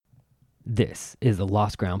This is the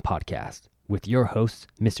Lost Ground Podcast with your hosts,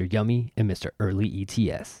 Mr. Yummy and Mr. Early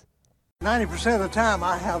ETS. 90% of the time,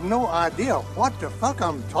 I have no idea what the fuck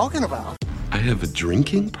I'm talking about. I have a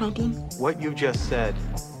drinking problem? What you just said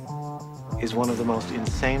is one of the most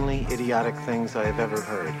insanely idiotic things I have ever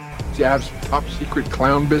heard. Job's top secret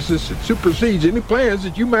clown business that supersedes any plans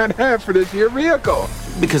that you might have for this here vehicle.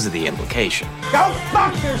 Because of the implication. Go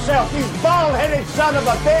fuck yourself, you bald-headed son of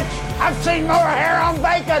a bitch! I've seen more hair on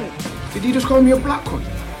bacon! Did he just call me a black cunt?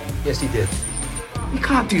 Yes, he did. You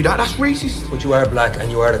can't do that, that's racist. But you are black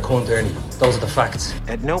and you are the cunt, Ernie. Those are the facts.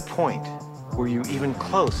 At no point were you even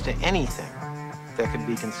close to anything that could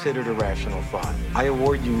be considered a rational thought. I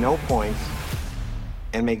award you no points,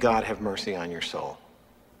 and may God have mercy on your soul.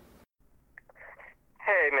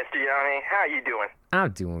 Hey, Mr. Yanni, how you doing?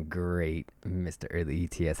 I'm doing great, Mr. Early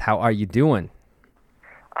ETS. How are you doing?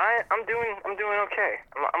 I'm doing okay.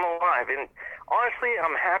 I'm alive, and honestly,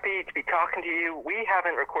 I'm happy to be talking to you. We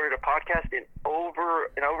haven't recorded a podcast in over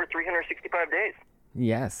 365 days.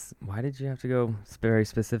 Yes. Why did you have to go very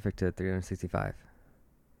specific to 365?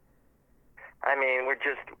 I mean,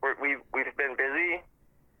 we've been busy.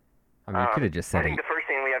 I mean, you could have just said I think the first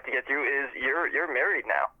thing we have to get through is you're married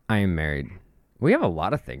now. I am married. We have a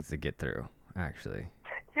lot of things to get through, actually.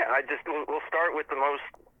 Yeah, we'll start with the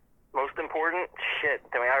most important shit.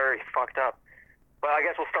 I mean, I already fucked up. Well, I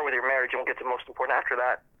guess we'll start with your marriage, and we'll get to most important after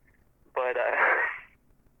that. But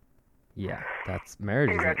yeah, that's marriage.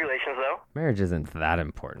 Congratulations, though. Marriage isn't that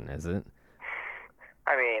important, is it?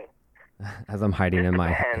 I mean, as I'm hiding in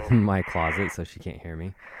my closet so she can't hear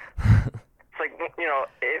me. It's like,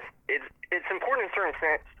 if it's important in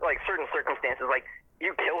certain circumstances, like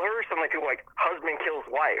you kill her, something like people like husband kills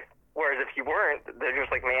wife. Whereas if you weren't, they're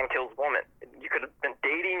just like man kills woman. You could have been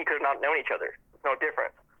dating, you could have not known each other. It's no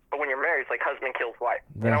difference. But when you're married, it's like husband kills wife.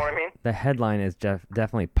 You know what I mean? The headline is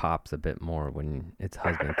definitely pops a bit more when it's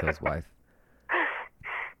husband kills wife.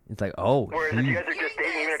 It's like, oh. Whereas if you guys are just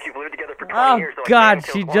dating, even if you've lived together for 20 years, oh like, God,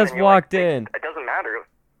 she just walked in. It doesn't matter.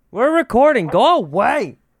 We're recording. Go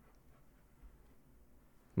away.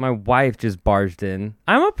 My wife just barged in.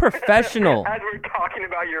 I'm a professional. As we're talking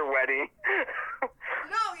about your wedding.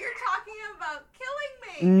 No, you're talking about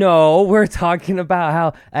killing me. No, we're talking about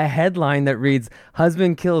how a headline that reads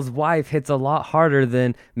husband kills wife hits a lot harder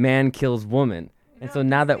than man kills woman. And so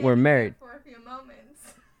now that we're married. For a few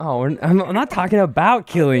moments. Oh, I'm not talking about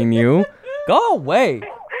killing you. Go away.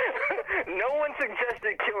 No one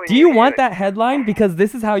suggested killing you. Do you want that headline? Because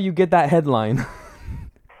this is how you get that headline. This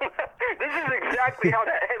is exactly how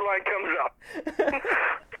that headline comes up.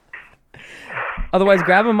 Otherwise,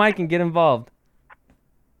 grab a mic and get involved.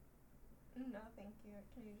 No, thank you.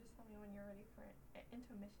 Can you just tell me when you're ready for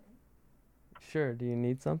intermission? Sure. Do you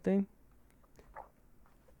need something?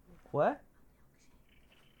 What?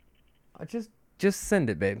 Just send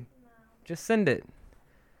it, babe. No. Just send it.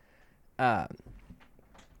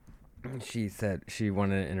 She said she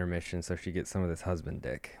wanted an intermission so she gets some of this husband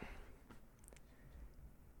dick.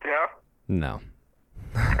 Yeah? No.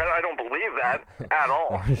 I don't believe that at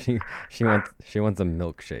all. she wants a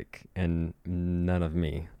milkshake and none of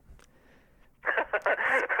me.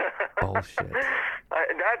 Bullshit.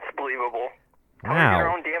 That's believable. Wow. Your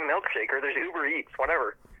own damn milkshake, or there's Uber Eats,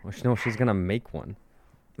 whatever. Well, she's gonna make one,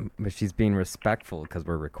 but she's being respectful because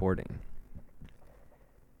we're recording.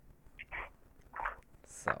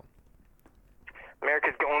 So.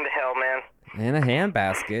 America's going to hell, man. And a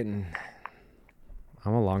handbasket, and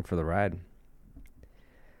I'm along for the ride.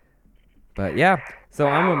 But yeah, so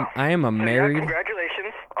I am a married. Yeah,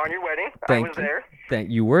 congratulations on your wedding. Thank I was you. there.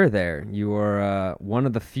 You were there. You were one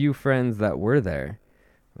of the few friends that were there.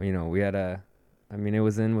 We had it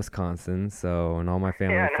was in Wisconsin, so, and all my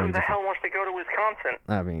family Yeah, and and who friends. the hell wants to go to Wisconsin?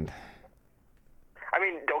 I mean,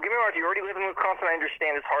 don't get me wrong, if you already live in Wisconsin, I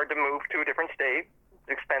understand it's hard to move to a different state,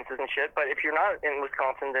 expenses and shit, but if you're not in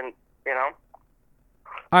Wisconsin, then, it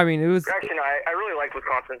was. Actually, no, I really liked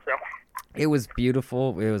Wisconsin, so. It was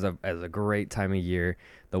beautiful. It was a great time of year.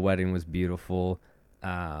 The wedding was beautiful. It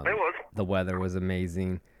was. The weather was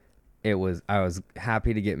amazing. I was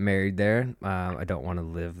happy to get married there. I don't want to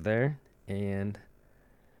live there. And,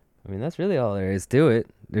 that's really all there is to it.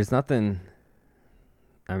 There's nothing.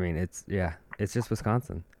 It's just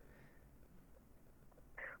Wisconsin.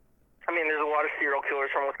 There's a lot of serial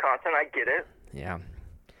killers from Wisconsin. I get it. Yeah.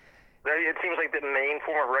 It seems like the main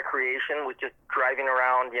form of recreation was just driving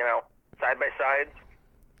around, side by sides.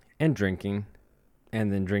 And drinking.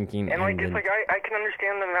 And then drinking. And, it's like, I can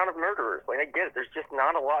understand the amount of murderers. Like, I get it. There's just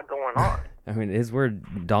not a lot going on. It is where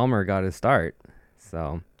Dahmer got his start.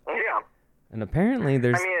 So. Yeah. And apparently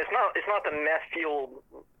there's. It's not the meth-fueled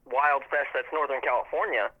wild fest that's Northern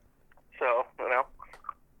California. So,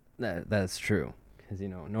 That's true. Because,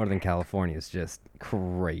 Northern California is just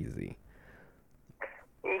crazy.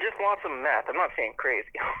 just lots of meth. I'm not saying crazy.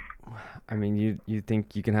 I mean, you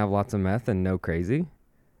think you can have lots of meth and no crazy?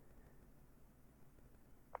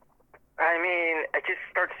 I mean, it just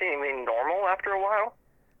starts seeming normal after a while.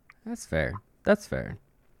 That's fair.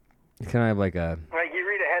 Can I have like a... Like, you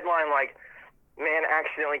read a headline like, man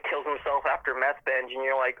accidentally kills himself after meth binge, and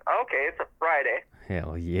you're like, okay, it's a Friday.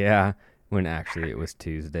 Hell yeah. When actually it was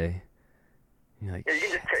Tuesday. You're like, Yeah, you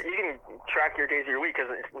can track your days of your week,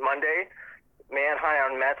 because it's Monday, man high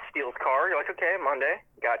on meth steals car. You're like, okay, Monday,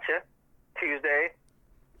 gotcha. Tuesday,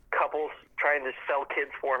 couples trying to sell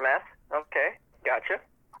kids for meth. Okay, gotcha.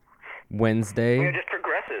 Wednesday. It just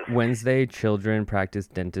progresses. Wednesday, children practice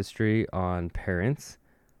dentistry on parents.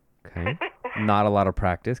 Okay. Not a lot of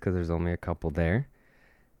practice because there's only a couple there.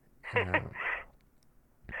 You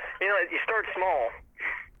start small.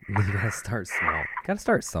 You gotta start small. Gotta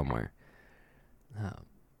start somewhere.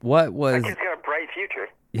 What was... That kid's got a bright future.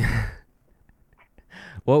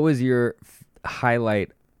 What was your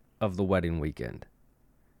highlight of the wedding weekend?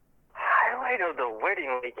 Highlight of the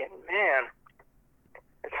wedding weekend? Man,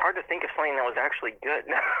 it's hard to think of something that was actually good.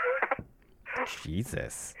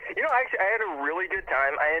 Jesus. Actually, I had a really good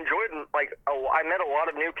time. I enjoyed, I met a lot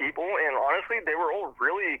of new people, and honestly, they were all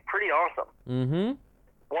really pretty awesome. Mm-hmm.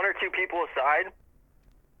 One or two people aside.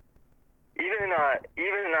 Even I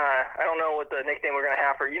don't know what the nickname we're going to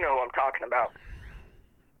have for, you know who I'm talking about.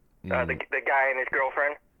 The guy and his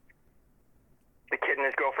girlfriend. The kid and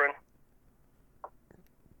his girlfriend.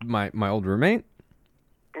 My old roommate?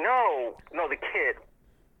 No, the kid.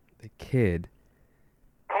 The kid.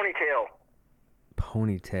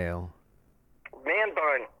 Ponytail. Man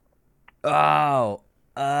bun. Oh.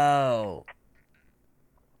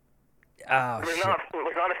 Was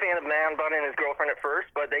not a fan of Man Bun and his girlfriend at first,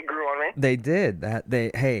 but they grew on me. They did.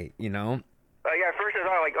 Hey, Yeah, at first I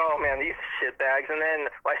thought, oh man, these shitbags, and then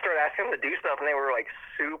I started asking them to do stuff, and they were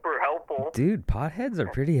super helpful. Dude, potheads are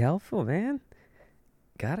pretty helpful, man.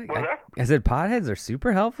 What's that? I said potheads are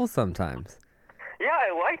super helpful sometimes. Yeah,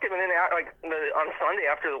 I liked him, and then on Sunday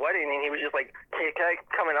after the wedding, and he was just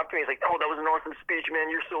coming up to me, he's like, oh, that was an awesome speech, man,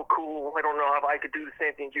 you're so cool, I don't know if I could do the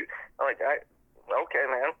same thing you. I'm like, okay,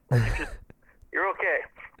 man, you're okay.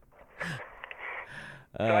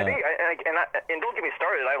 So I think, and don't get me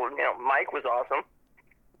started, Mike was awesome.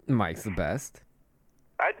 Mike's the best.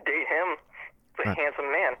 I'd date him. He's a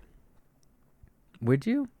handsome man. Would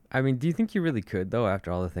you? I mean, do you think you really could, though,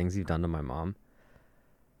 after all the things you've done to my mom?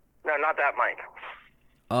 No, not that Mike.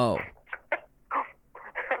 Oh.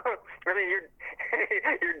 I mean, your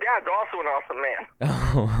dad's also an awesome man.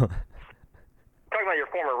 Oh. Talking about your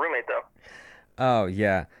former roommate, though. Oh,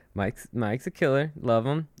 yeah. Mike's a killer. Love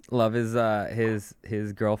him. Love his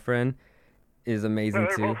girlfriend is amazing,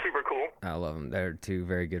 they're too. both super cool. I love them. They're two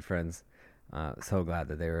very good friends. So glad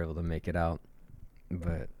that they were able to make it out.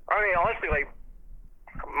 But I mean, honestly,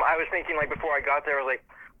 I was thinking, before I got there, I was like,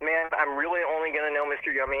 man, I'm really only going to know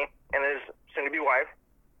Mr. Yummy and his soon-to-be wife.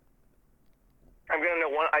 I'm going to know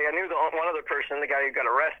one. I knew the one other person, the guy who got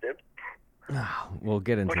arrested. We'll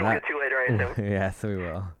get into which that. Which we'll get to later, I assume. Yes, we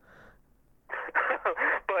will.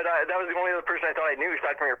 But that was the only other person I thought I knew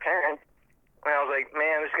aside from your parents. And I was like,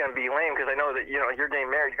 man, this is going to be lame because I know that, you're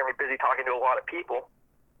getting married. You're going to be busy talking to a lot of people.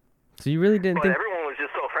 So you really didn't think... But everyone was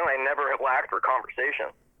just so friendly. I never lacked for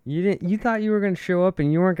conversation. You thought you were going to show up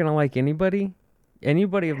and you weren't going to like anybody?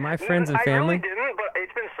 Anybody of my friends and family? I really didn't, but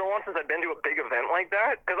it's been so long since I've been to a big event like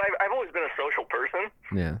that because I've always been a social person.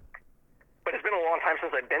 Yeah. But it's been a long time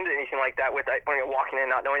since I've been to anything like that when you're walking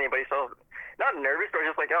in not knowing anybody. So not nervous, but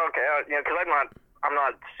just okay, because I'm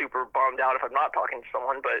not super bummed out if I'm not talking to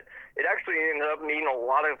someone. But it actually ended up meeting a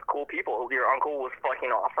lot of cool people. Your uncle was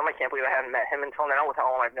fucking awesome. I can't believe I hadn't met him until now with how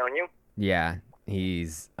long I've known you. Yeah,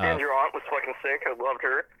 he's... And your aunt was fucking sick. I loved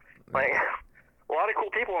her. A lot of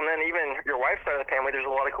cool people, and then even your wife's side of the family, there's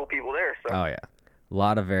a lot of cool people there. So. Oh, yeah. A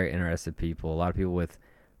lot of very interested people. A lot of people with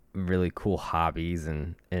really cool hobbies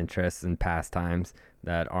and interests and pastimes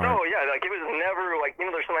that aren't... Oh, yeah. It was never,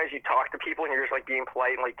 there's sometimes you talk to people and you're just, being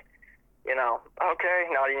polite and, okay,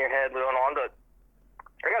 nodding your head, moving on. But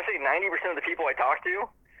I got to say, 90% of the people I talked to,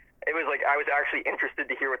 it was I was actually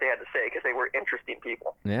interested to hear what they had to say because they were interesting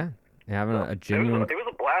people. Yeah. Having a genuine... It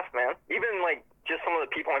was a blast, man. Even, just some of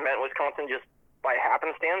the people I met in Wisconsin just by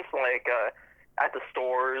happenstance, at the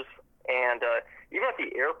stores and even at the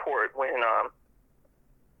airport when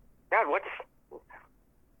God,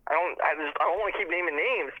 I don't want to keep naming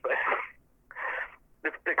names, but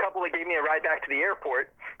the couple that gave me a ride back to the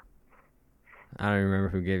airport. I don't remember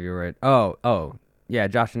who gave you a ride. Oh, yeah,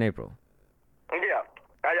 Josh and April. Yeah,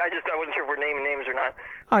 I wasn't sure if we're naming names or not.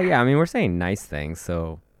 Oh yeah, I mean we're saying nice things,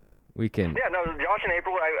 so we can. Yeah, no, Josh and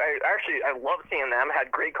April, I love seeing them. Had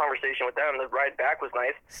great conversation with them. The ride back was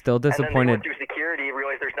nice. Still And then they disappointed. went through security,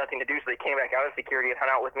 realized there's nothing to do, so they came back out of security and hung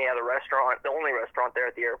out with me at the restaurant, the only restaurant there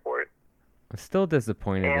at the airport. I'm still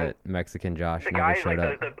disappointed And that Mexican Josh The never guy, showed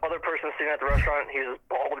like up. the other person sitting at the restaurant, he was a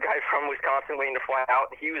bald guy from Wisconsin waiting to fly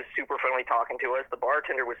out. He was super friendly talking to us. The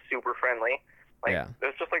bartender was super friendly. Like, Yeah. It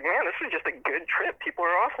was just like, man, this is just a good trip. People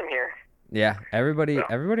are awesome here. Yeah, everybody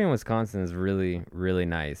in Wisconsin is really, really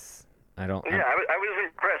nice. Yeah, I was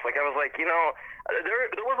impressed. Like, I was like,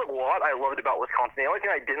 there was a lot I loved about Wisconsin. The only thing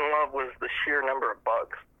I didn't love was the sheer number of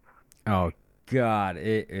bugs. Oh God,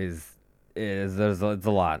 it's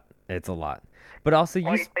a lot. It's a lot. But also you.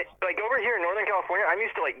 Like over here in Northern California, I'm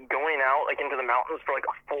used to like going out like into the mountains for like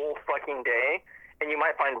a full fucking day, and you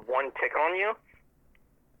might find one tick on you.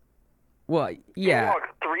 Well, yeah. You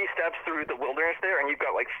walk 3 steps through the wilderness there, and you've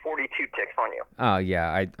got like 42 ticks on you. Oh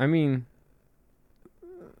yeah, I mean,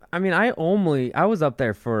 I was up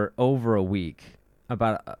there for over a week,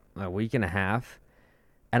 about a week and a half,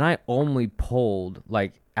 and I only pulled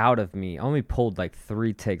like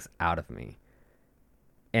 3 ticks out of me,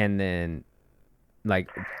 and then like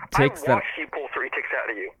ticks I watched you pull 3 ticks out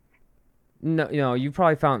of you. No, you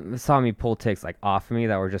probably saw me pull ticks like off of me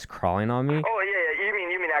that were just crawling on me. Oh yeah.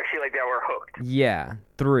 You mean actually like that were hooked? Yeah,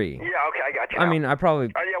 3. Yeah, okay, I got you. I now. mean, I probably.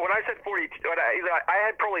 Yeah, when I said 42, I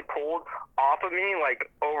had probably pulled off of me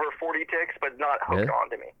like over 40 ticks, but not hooked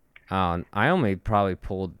onto me. I only probably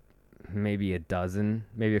pulled maybe a dozen,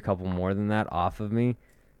 maybe a couple more than that off of me,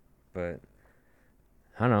 but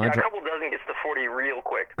I don't know. Yeah, a couple dozen gets to 40 real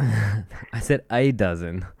quick. I said a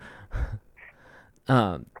dozen. I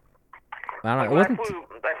don't know. Like, when I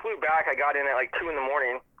flew back. I got in at like 2 in the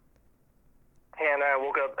morning, and I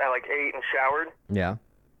woke up at like 8 and showered. Yeah.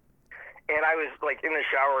 And I was like in the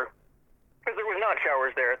shower because there was not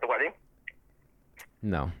showers there at the wedding.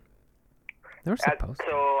 No. They were supposed to.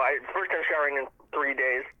 So I first time showering in 3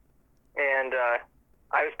 days, and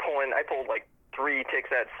I pulled like 3 ticks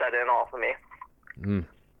that set in off of me.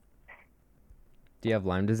 Do you have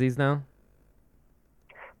Lyme disease now?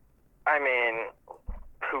 I mean,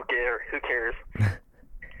 who cares?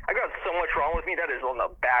 I got so much wrong with me that is on the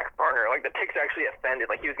back burner. Like, the tick's actually offended.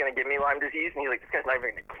 Like, he was going to give me Lyme disease, and he's like, this guy's not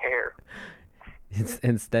even going to care.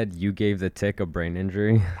 Instead, you gave the tick a brain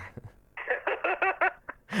injury.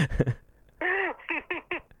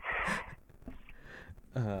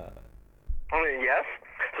 Yes.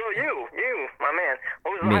 So you, my man,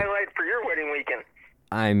 what was the highlight for your wedding weekend?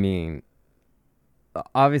 I mean,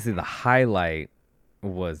 obviously the highlight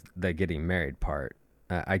was the getting married part.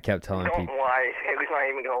 I kept telling people. Don't lie. He's not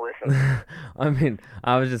even gonna listen. I mean,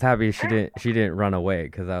 I was just happy she didn't run away,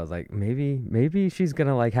 because I was like, maybe she's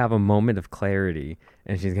gonna like have a moment of clarity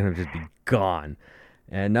and she's gonna just be gone.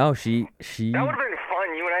 And no, she. That would have been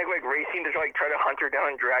fun. You and I like racing to like try to hunt her down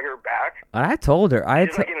and drag her back. I told her.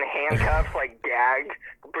 She's like in handcuffs, like gagged,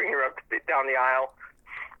 bring her up down the aisle.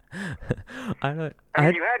 I mean,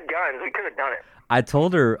 you had guns. We could have done it. I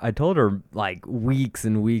told her like weeks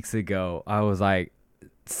and weeks ago. I was like,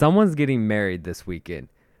 someone's getting married this weekend.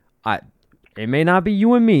 It may not be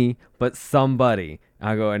you and me, but somebody.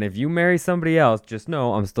 I go, and if you marry somebody else, just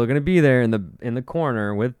know I'm still gonna be there in the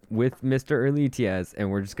corner with Mr. Erlitias,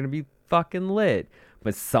 and we're just gonna be fucking lit.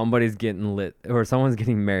 But somebody's getting lit, or someone's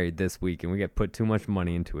getting married this week, and we get put too much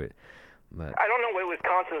money into it. But I don't know what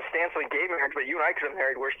Wisconsin's stance on gay marriage, but you and I could have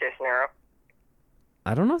married worst case scenario.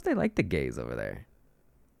 I don't know if they like the gays over there.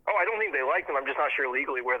 Oh, I don't think they like them. I'm just not sure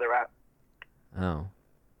legally where they're at. Oh,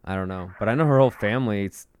 I don't know. But I know her whole family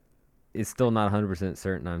is still not 100%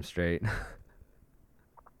 certain I'm straight.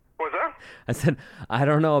 What's that? I said, I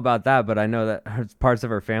don't know about that, but I know that parts of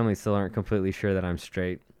her family still aren't completely sure that I'm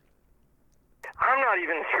straight. I'm not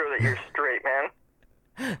even sure that you're straight,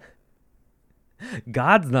 man.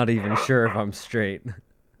 God's not even sure if I'm straight.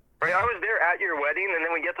 Right, I was there at your wedding, and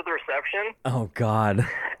then we get to the reception. Oh, God. And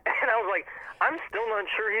I was like, I'm still not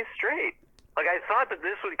sure he's straight. Like, I thought that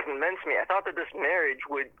this would convince me. I thought that this marriage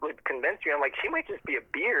would convince me. I'm like, she might just be a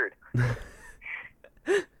beard.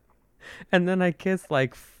 And then I kissed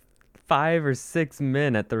like 5 or 6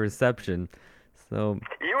 men at the reception. So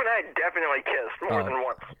you and I definitely kissed more than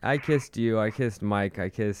once. I kissed you. I kissed Mike. I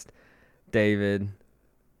kissed David.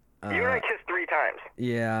 You and I kissed 3 times.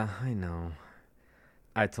 Yeah, I know.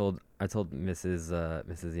 I told Mrs.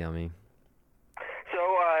 Yummy. So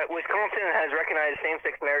Wisconsin has recognized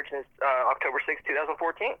same-sex marriage since October 6,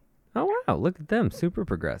 2014. Oh wow! Look at them, super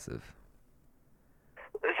progressive.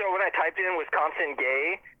 So when I typed in Wisconsin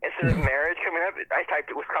gay instead of marriage coming up, I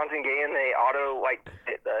typed Wisconsin gay and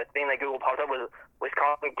the thing that Google popped up was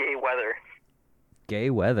Wisconsin gay weather. Gay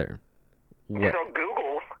weather. What? So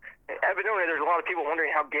Google, evidently there's a lot of people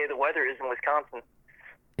wondering how gay the weather is in Wisconsin.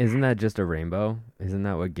 Isn't that just a rainbow? Isn't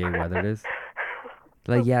that what gay weather is?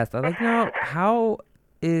 Like, yes. I'm like, no. How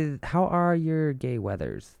are your gay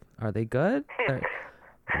weathers? Are they good?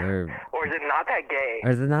 Or is it not that gay?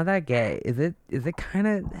 Or is it not that gay? Is it kind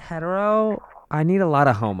of hetero? I need a lot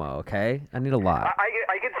of homo, okay? I need a lot.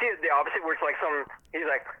 I could see it the opposite, where it's like he's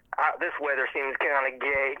like, this weather seems kind of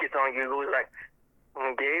gay. Gets on Google, he's like,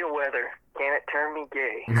 gay weather. Can it turn me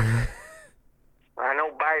gay? I know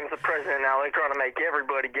Biden's the president now. They're trying to make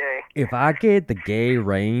everybody gay. If I get the gay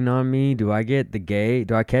rain on me, do I get the gay?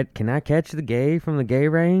 Can I catch the gay from the gay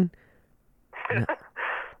rain?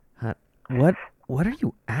 What are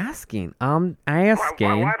you asking? I'm asking.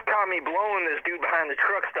 My wife caught me blowing this dude behind the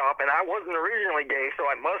truck stop, and I wasn't originally gay, so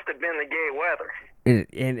I must have been the gay weather.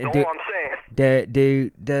 That's all I'm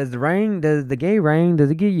saying. Does the gay rain,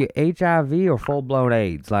 does it give you HIV or full-blown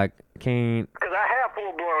AIDS? Like, Because I have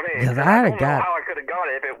full-blown AIDS. Because I don't know how I could have got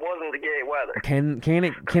it if it wasn't the gay weather.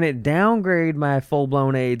 Can it downgrade my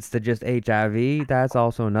full-blown AIDS to just HIV? That's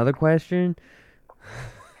also another question.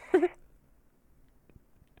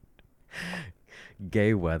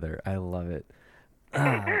 Gay weather. I love it. I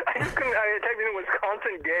typed in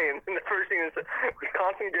Wisconsin gay, and the first thing is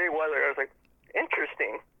Wisconsin gay weather. I was like,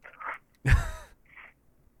 interesting.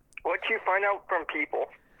 What you find out from people?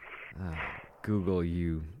 Google,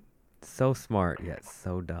 you. So smart, yet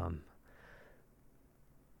so dumb.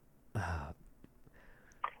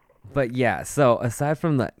 But yeah, so aside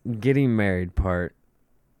from the getting married part,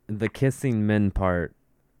 the kissing men part,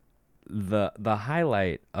 the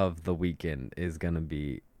highlight of the weekend is going to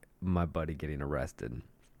be my buddy getting arrested. Man,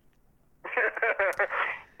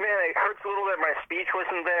 it hurts a little that my speech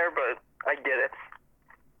wasn't there, but I get it.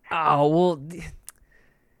 Oh, well,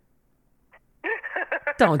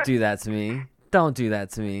 don't do that to me. Don't do that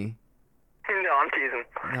to me. No, I'm teasing.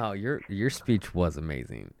 No, your speech was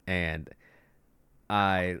amazing, and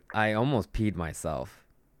I almost peed myself,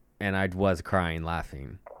 and I was crying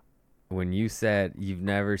laughing when you said you've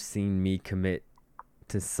never seen me commit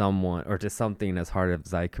to someone or to something as hard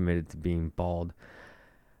as I committed to being bald.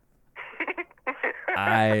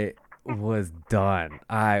 I was done.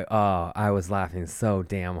 I was laughing so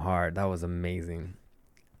damn hard. That was amazing.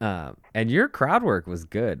 And your crowd work was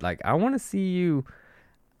good. Like, I want to see you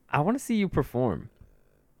perform.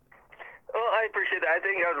 Well, I appreciate that. I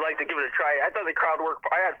think I would like to give it a try. I thought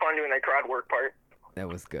I had fun doing that crowd work part. That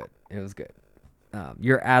was good. It was good.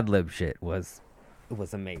 Your ad-lib shit was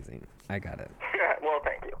amazing. I got it. Well,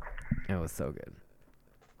 thank you. It was so good.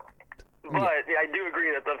 But yeah, I do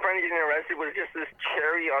agree that the friend getting arrested was just this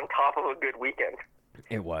cherry on top of a good weekend.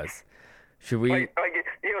 It was. Should we?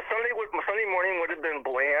 Sunday morning would have been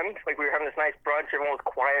bland. Like, we were having this nice brunch, everyone was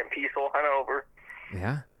quiet and peaceful, hungover.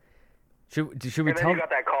 Yeah. Should we and tell? Then you got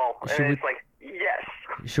that call, and it's like, yes.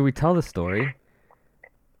 Should we tell the story?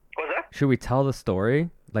 What's that? Should we tell the story,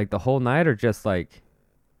 like the whole night, or just like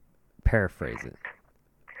paraphrase it?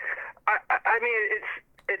 I mean,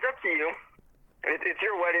 it's up to you. It's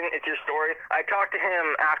your wedding. It's your story. I talked to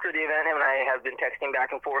him after the event. Him and I have been texting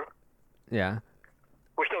back and forth. Yeah.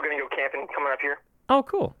 We're still gonna go camping coming up here. Oh,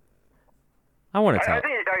 cool. I want to tell. I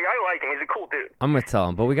like him. He's a cool dude. I'm gonna tell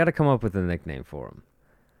him, but we got to come up with a nickname for him.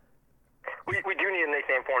 We do need a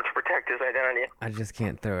nickname for him to protect his identity. I just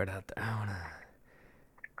can't throw it out there. I wanna.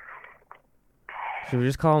 Should we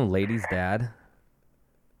just call him Lady's dad?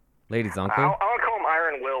 Lady's uncle? I want to call him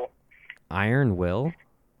Iron Will. Iron Will?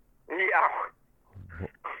 Yeah.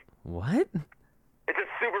 What? It's a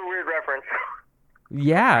super weird reference.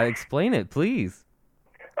 Yeah, explain it, please.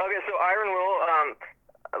 Okay, so Iron Will,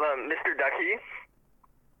 Mr. Ducky.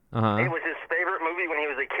 Uh-huh. It was his favorite movie when he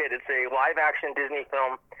was a kid. It's a live-action Disney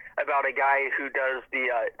film about a guy who does the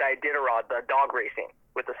Iditarod, the dog racing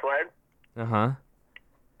with the sled. Uh-huh.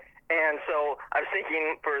 And so I was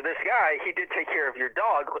thinking, for this guy, he did take care of your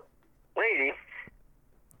dog, Lady.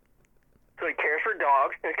 So he cares for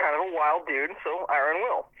dogs. He's kind of a wild dude, so Iron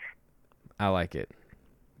Will. I like it.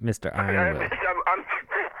 Mr. Iron Will.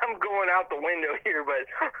 I'm going out the window here, but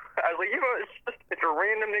I was like, it's a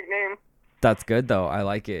random nickname. That's good, though. I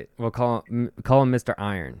like it. We'll call him Mr.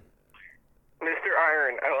 Iron. Mr.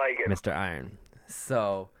 Iron. I like it. Mr. Iron.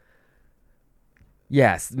 So,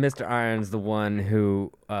 yes, Mr. Iron's the one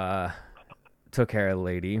who took care of the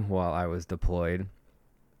lady while I was deployed.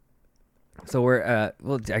 So we're,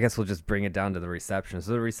 I guess we'll just bring it down to the reception.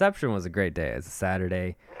 So the reception was a great day. It's a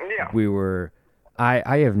Saturday. Yeah. We were,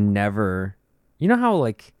 I have never You know how,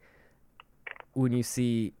 like, when you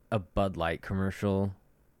see a Bud Light commercial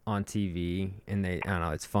on TV and I don't know,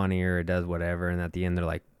 it's funny or it does whatever, and at the end they're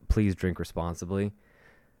like, please drink responsibly.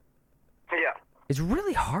 Yeah. It's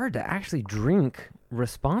really hard to actually drink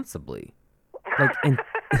responsibly. Like,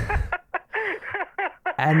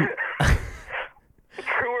 and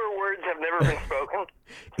Truer words have never been spoken.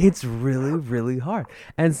 it's really, really hard.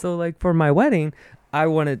 And so, like, for my wedding, I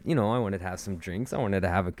wanted to have some drinks. I wanted to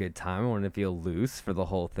have a good time. I wanted to feel loose for the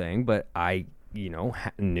whole thing. But I,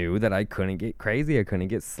 knew that I couldn't get crazy. I couldn't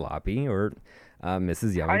get sloppy or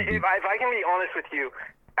Mrs. Young. If I can be honest with you,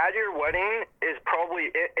 at your wedding is probably,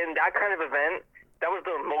 in that kind of event, that was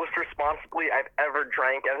the most responsibly I've ever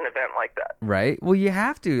drank at an event like that. Right? Well, you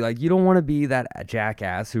have to. Like, you don't want to be that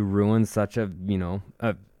jackass who ruins such a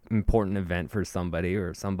important event for somebody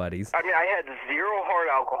or somebody's. I mean, I had 0 hard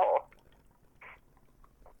alcohol.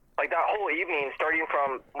 Like, that whole evening, starting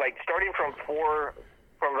from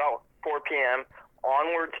about 4 p.m.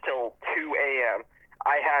 onwards till 2 a.m.,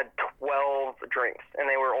 I had 12 drinks, and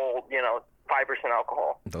they were all, 5%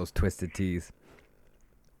 alcohol. Those twisted teas.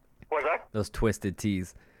 What's that? Those twisted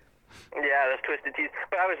teas. Yeah, those twisted teas.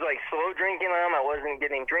 But I was, like, slow drinking them. I wasn't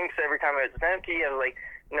getting drinks every time it was empty. I was like,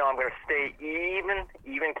 no, I'm going to stay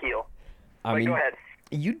even keel. I mean, go ahead.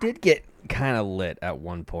 You did get kind of lit at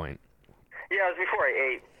one point. Yeah, it was before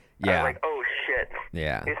I ate. Yeah. I was like, oh, shit.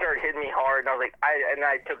 Yeah. It started hitting me hard, and I was like,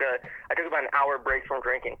 I took about an hour break from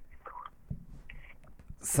drinking.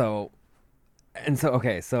 So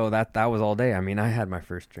that was all day. I mean, I had my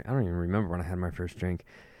first drink. I don't even remember when I had my first drink.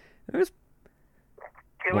 It was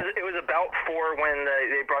about 4 when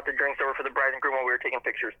they brought the drinks over for the bride and groom while we were taking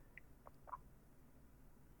pictures.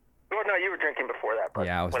 Well, no, you were drinking before that. But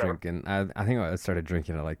yeah, I was whatever. drinking. I think I started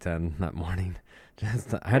drinking at like 10 that morning. I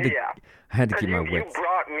had to keep my wits. You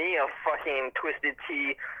brought me a fucking twisted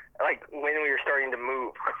tea, like when we were starting to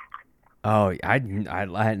move. Oh,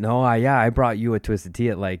 I brought you a twisted tea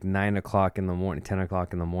at like 9 o'clock in the morning, 10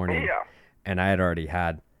 o'clock in the morning. Yeah. And I'd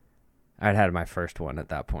had my first one at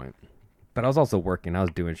that point. But I was also working. I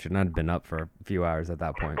was doing shit, and I'd been up for a few hours at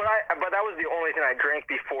that point. But that was the only thing I drank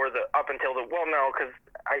because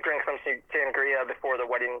I drank some sangria before the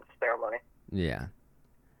wedding ceremony. Yeah.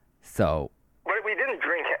 So. But we didn't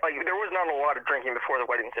drink, like, there was not a lot of drinking before the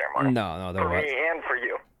wedding ceremony. No, there was. For me and for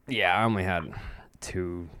you. Yeah, I only had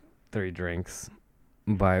 2-3 drinks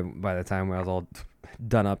by the time I was all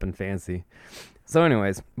done up and fancy. So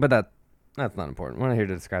anyways, but that's not important. We're not here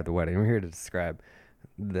to describe the wedding. We're here to describe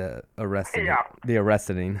the arresting. Yeah. The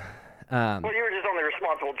arresting. Well, you were just on the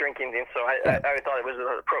responsible drinking thing, so I thought it was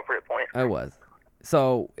an appropriate point. I was.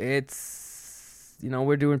 So it's,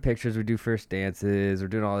 we're doing pictures. We do first dances. We're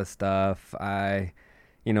doing all this stuff. I,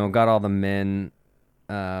 got all the men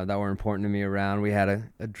that were important to me around. We had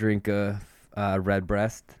a drink of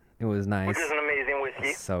Redbreast. It was nice. Which is an amazing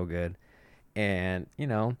whiskey. So good. And,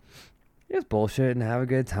 just bullshit and have a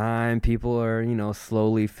good time. People are,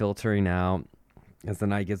 slowly filtering out as the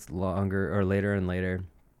night gets longer or later and later.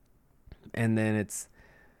 And then it's,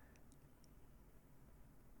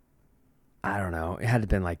 I don't know, it had to have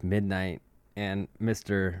been like midnight, and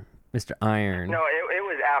Mr. Iron. No, it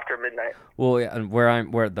was after midnight. Well, yeah, where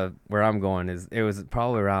I'm going is, it was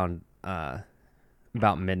probably around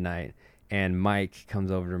about midnight, and Mike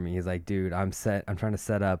comes over to me. He's like, dude, I'm trying to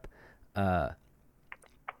set up Yeah,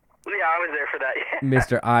 I was there for that.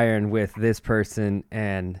 Mr. Iron with this person,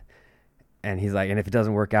 and he's like, and if it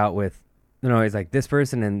doesn't work out with, he's like, this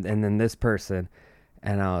person and then this person,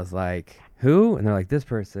 and I was like, who? And they're like, this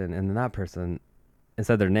person and then that person, and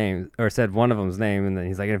said their names, or said one of them's name, and then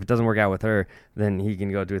he's like, if it doesn't work out with her, then he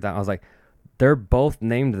can go do it that. I was like, they're both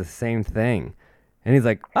named the same thing, and he's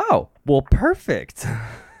like, oh, well, perfect.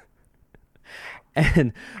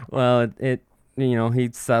 And well, it he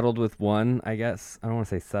settled with one, I guess. I don't want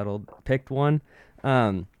to say settled, picked one.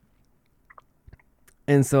 And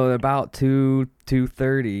so about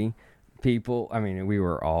 2:30 people, I mean, we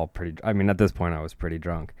were all at this point I was pretty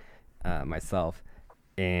drunk myself.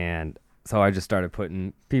 And so I just started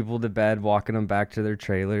putting people to bed, walking them back to their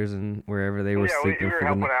trailers and wherever they were sleeping. Yeah, we were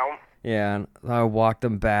helping out. Yeah, and I walked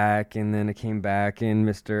them back, and then I came back, and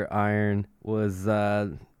Mr. Iron was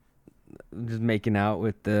just making out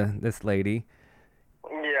with this lady.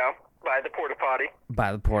 Yeah, by the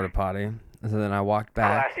porta potty. So then I walked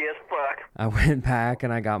back. Classy as fuck. I went back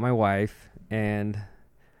and I got my wife and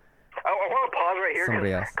I want to pause right here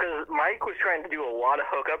because Mike was trying to do a lot of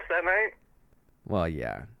hookups that night. Well,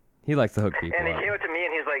 yeah, he likes to hook people And he up. came up to me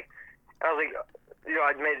and he's like, I was like,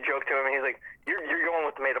 I made a joke to him and he's like, you're going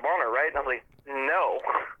with the maid of honor, right? And I was like, no.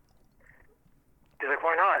 He's like,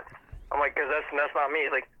 why not? I'm like, because that's not me.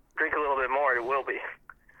 He's like, drink a little bit more, it will be.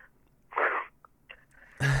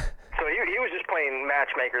 So he was just playing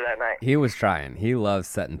matchmaker that night. He was trying. He loves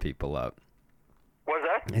setting people up. What's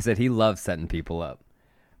that? He said he loves setting people up.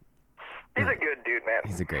 He's a good dude, man.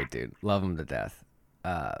 He's a great dude. Love him to death.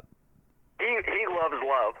 He loves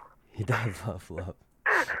love. He does love love.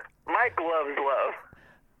 Mike loves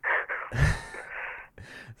love.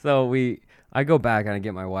 So I go back and I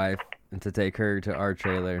get my wife to take her to our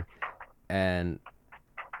trailer, and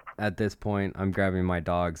at this point I'm grabbing my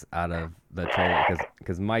dogs out of the trailer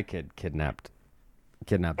because Mike had kidnapped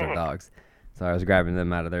their dogs. So I was grabbing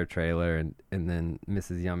them out of their trailer, and then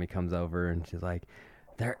Mrs. Yummy comes over and she's like,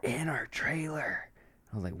 "They're in our trailer."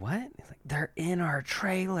 I was like, "What?" He's like, "They're in our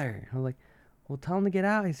trailer." I was like, "Well, tell them to get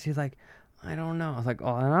out." She's like, "I don't know." I was like,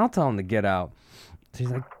 "Oh, and I'll tell them to get out."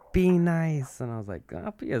 She's like, "Be nice." And I was like,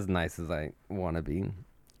 "I'll be as nice as I want to be."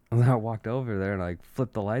 And then I walked over there and I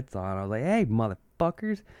flipped the lights on. I was like, "Hey,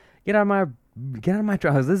 motherfuckers, get out of my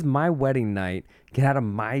trailer. This is my wedding night. Get out of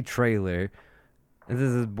my trailer. This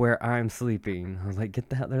is where I'm sleeping." I was like, "Get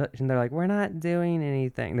the hell!" And they're like, "We're not doing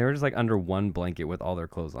anything." They were just like under one blanket with all their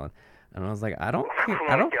clothes on. And I was like, I don't care. Oh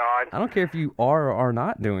my God. I don't care if you are or are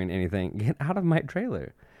not doing anything. Get out of my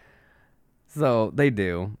trailer. So they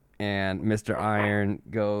do. And Mr. Iron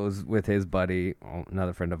goes with his buddy,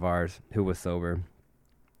 another friend of ours, who was sober.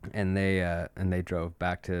 And they drove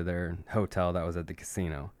back to their hotel that was at the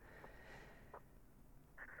casino.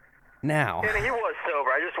 Now. And he was sober.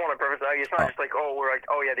 I just want to preface that. It's not just like, we're like,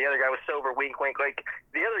 oh yeah, the other guy was sober, wink, wink. Like,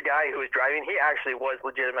 the other guy who was driving, he actually was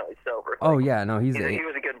legitimately sober. Oh yeah, no, he was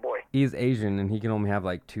a good boy. He's Asian, and he can only have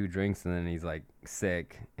like 2 drinks, and then he's like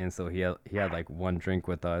sick, and so he had like 1 drink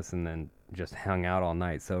with us, and then just hung out all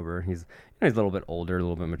night sober. He's he's a little bit older, a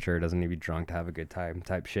little bit mature, doesn't need to be drunk to have a good time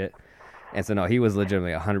type shit. And so no, he was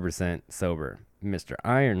legitimately 100% sober. Mr.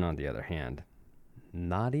 Iron, on the other hand,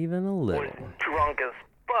 not even a little. Was drunk as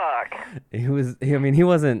fuck. He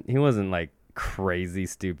wasn't like crazy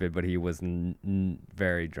stupid, but he was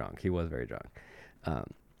very drunk. He was very drunk.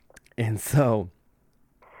 And so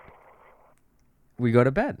we go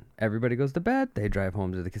to bed. Everybody goes to bed. They drive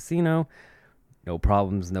home to the casino. No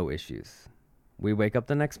problems, no issues. We wake up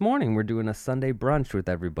the next morning. We're doing a Sunday brunch with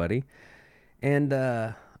everybody. And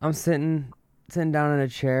I'm sitting down in a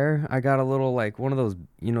chair. I got a little like one of those,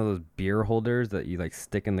 those beer holders that you like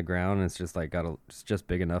stick in the ground, and it's just like it's just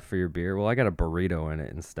big enough for your beer. Well, I got a burrito in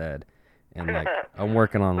it instead. And like I'm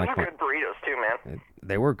working on like good burritos too, man.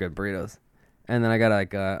 They were good burritos. And then I got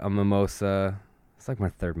like a mimosa. It's like my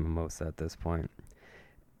 3rd mimosa at this point.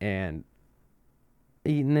 And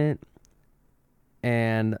eating it.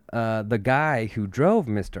 And the guy who drove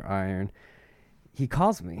Mr. Iron, he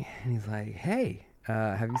calls me and he's like, "Hey,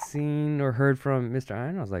 have you seen or heard from Mr.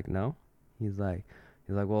 Iron?" I was like, "No." He's like,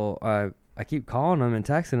 "Well, I keep calling him and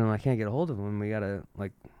texting him. I can't get a hold of him.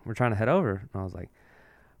 We're trying to head over." And I was like,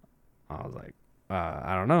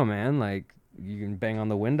 I don't know, man. Like, you can bang on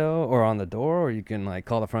the window or on the door, or you can like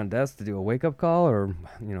call the front desk to do a wake up call or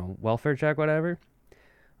welfare check, whatever.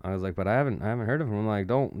 I was like, but I haven't heard of him. I'm like,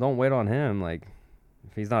 don't wait on him. Like,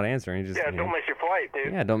 if he's not answering, just don't miss your flight,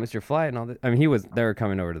 dude. Yeah, don't miss your flight and all that. I mean, they were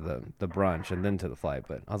coming over to the brunch and then to the flight,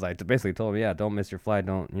 but I was like, basically told him, yeah, don't miss your flight.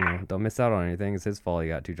 Don't miss out on anything. It's his fault he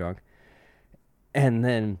got too drunk. And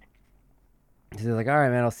then he's like, all right,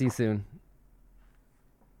 man, I'll see you soon.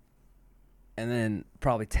 And then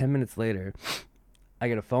probably 10 minutes later, I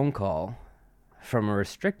get a phone call from a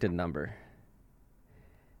restricted number.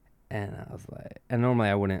 And I was like, and normally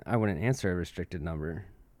I wouldn't answer a restricted number.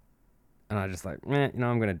 And I was just like, I'm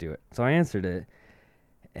going to do it. So I answered it.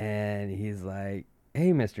 And he's like,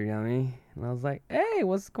 "Hey, Mr. Yummy." And I was like, "Hey,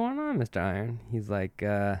 what's going on, Mr. Iron?" He's like,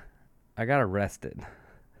 "I got arrested."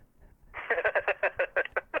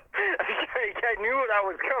 I knew I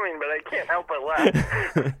was coming, but I can't help but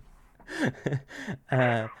laugh.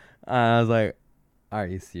 I was like, "Are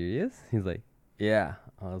you serious?" He's like, "Yeah."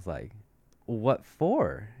 I was like, "What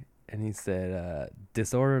for?" And he said,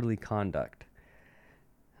 "Disorderly conduct."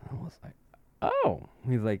 I was like, "Oh."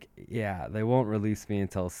 He's like, "Yeah, they won't release me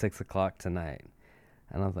until 6:00 tonight."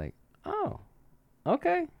 And I was like, "Oh,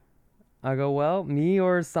 okay." I go, "Well, me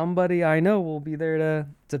or somebody I know will be there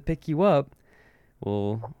to pick you up.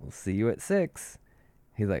 We'll see you at 6.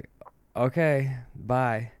 He's like, "Okay,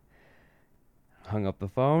 bye." Hung up the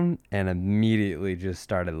phone and immediately just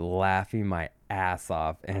started laughing my ass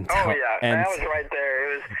off. And that was right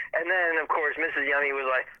there. It was, and then of course Mrs. Yummy was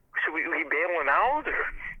like, "Should we bail him out?"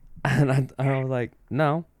 And I was like,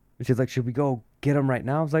 "No." She's like, "Should we go get him right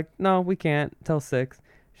now?" I was like, "No, we can't till 6.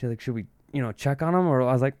 She's like, "Should we, check on him?" Or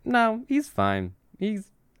I was like, "No, he's fine.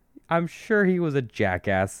 I'm sure he was a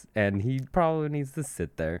jackass, and he probably needs to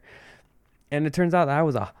sit there. And it turns out that I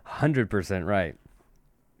was 100% right.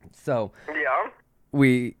 So Yeah.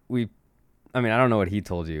 I mean, I don't know what he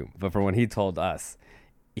told you, but from when he told us,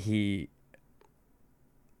 they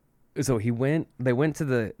went to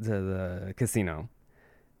the casino.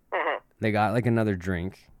 Mhm. They got like another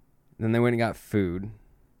drink, then they went and got food,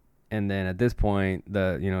 and then at this point,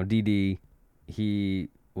 DD, he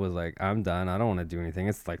was like, I'm done. I don't want to do anything.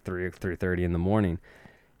 It's like 3:30 in the morning,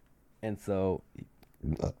 and so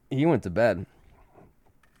he went to bed.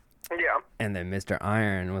 Yeah. And then Mr.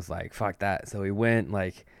 Iron was like, fuck that. So he went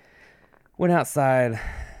outside,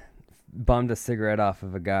 bummed a cigarette off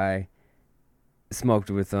of a guy, smoked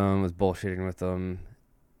with him, was bullshitting with him.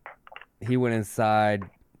 He went inside.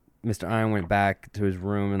 Mr. Iron went back to his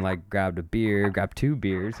room and like grabbed 2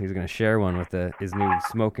 beers. He was going to share one with his new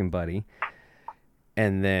smoking buddy.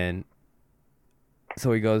 And then,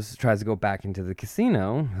 so he tries to go back into the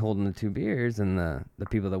casino holding the 2 beers. And the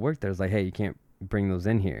people that worked there was like, hey, you can't bring those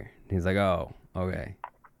in here. He's like, oh, okay.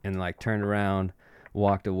 And like turned around,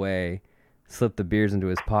 walked away, slipped the beers into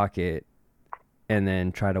his pocket, and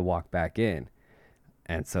then tried to walk back in.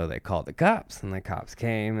 And so they called the cops, and the cops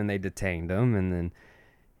came and they detained him. And then,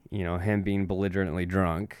 him being belligerently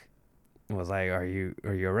drunk was like, are you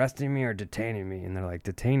arresting me or detaining me? And they're like,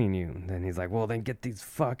 detaining you. And then he's like, well, then get these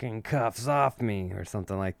fucking cuffs off me, or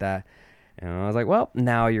something like that. And I was like, well,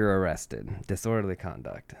 now you're arrested. Disorderly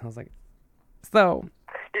conduct. I was like, so.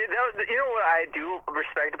 You know what I do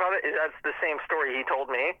respect about it is that's the same story he told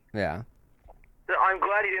me. Yeah. I'm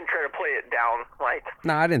glad he didn't try to play it down. Like,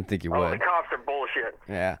 no, I didn't think he would. The cops are bullshit.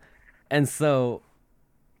 Yeah. And so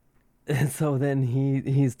then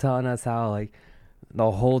he's telling us how like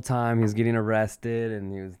the whole time he was getting arrested,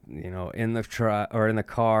 and he was in the truck or in the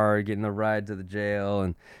car getting the ride to the jail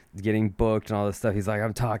and getting booked and all this stuff. He's like,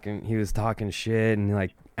 he was talking shit and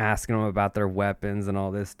like asking them about their weapons and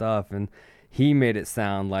all this stuff, and he made it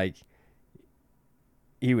sound like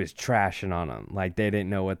he was trashing on them, like they didn't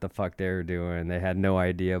know what the fuck they were doing. They had no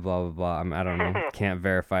idea, blah, blah, blah. I don't know, can't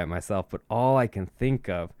verify it myself, but all I can think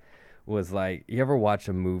of was like, you ever watch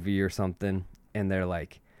a movie or something and they're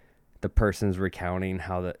like, the person's recounting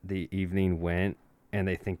how the evening went, and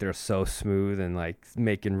they think they're so smooth and like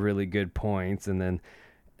making really good points, and then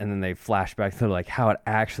they flash back to like how it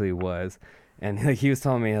actually was. And like he was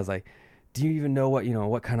telling me, I was like, do you even know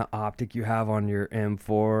what kind of optic you have on your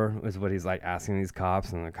M4? Is what he's like asking these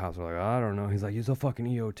cops, and the cops are like, I don't know. He's like, it's a fucking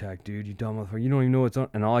EOTech, dude, you dumb motherfucker. You don't even know what's on.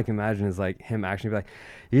 And all I can imagine is like him actually be like,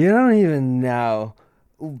 you don't even know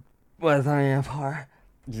what's on your M4.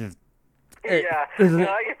 Yeah, I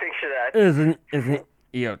can picture that. Isn't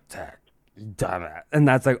EOTech, you dumbass. And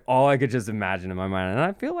that's like all I could just imagine in my mind, and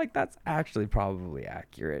I feel like that's actually probably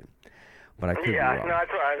accurate, but I could be wrong. No, that's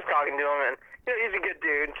what I was talking to him, and he's a good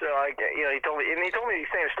dude. So like, he told me the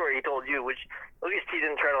same story he told you, which at least he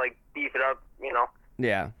didn't try to like beef it up,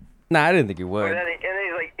 Yeah. Nah, I didn't think he would. And then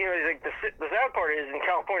he's like, the sad part is in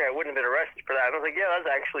California I wouldn't have been arrested for that. And I was like, yeah, that's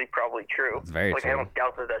actually probably true. It's very true. I don't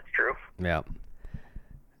doubt that that's true. Yeah.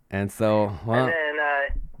 And so, well. And then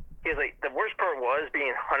he was like, the worst part was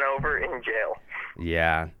being hungover in jail.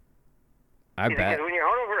 Yeah. I bet. Because when you're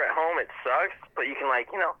hungover at home, it sucks, but you can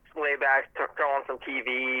lay back, throw on some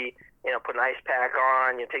TV, put an ice pack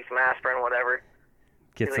on, take some aspirin, whatever.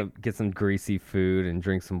 Get some greasy food and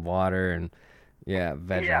drink some water and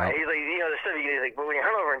veg out. He's like, the stuff he's like, but when you're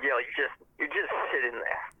hungover in jail, you're just sitting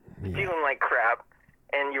there, feeling like crap,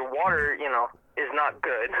 and your water, is not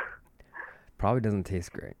good. Probably doesn't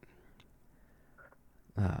taste great.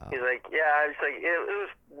 He's like, yeah, it's like it was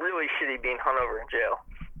really shitty being hungover in jail.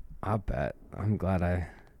 I bet. I'm glad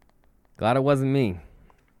it wasn't me.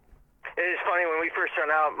 It is funny, when we first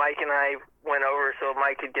started out, Mike and I went over so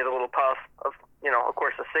Mike could get a little puff of, of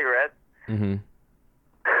course, a cigarette. Mm-hmm.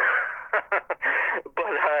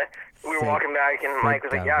 But we were walking back, and Mike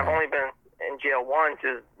was like, yeah, I've only been in jail once,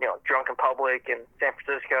 is drunk in public in San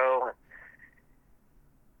Francisco. And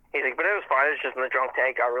he's like, but it was fine. It was just in the drunk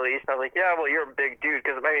tank, got released. And I was like, yeah, well, you're a big dude.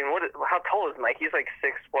 Because, how tall is Mike? He's like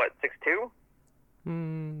 6'2"?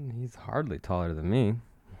 He's hardly taller than me.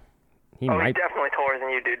 He's definitely taller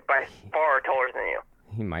than you, dude. By far taller than you.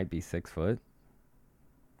 He might be 6 foot.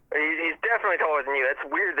 He's definitely taller than you. That's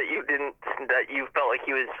weird that you felt like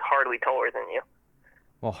he was hardly taller than you.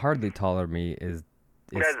 Well, hardly taller than me is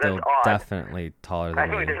that's still odd. Definitely taller than me. I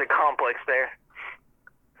feel like there's a complex there.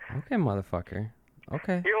 Okay, motherfucker.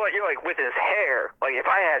 Okay. You're like with his hair. Like if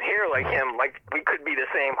I had hair like him, like we could be the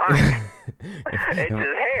same height. It's his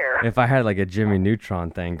hair. If I had like a Jimmy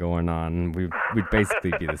Neutron thing going on, we'd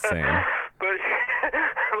basically be the same. But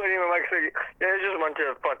anyway, Mike's like, Yeah, it's just a bunch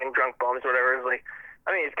of fucking drunk bums or whatever. It's like,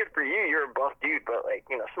 I mean, it's good for you. You're a buff dude, but like,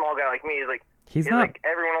 you know, small guy like me is like, He's not. like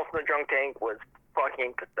everyone else in the drunk tank was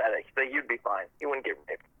fucking pathetic. But you'd be fine. You wouldn't get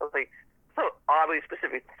raped. I was like, so oddly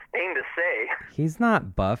specific thing to say. He's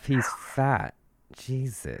not buff. He's fat.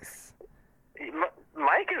 Jesus.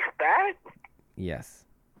 Mike is fat. Yes.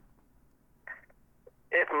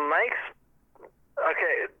 If Mike's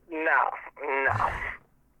okay, no.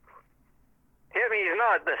 I mean, he's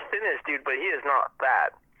not the thinnest dude, but he is not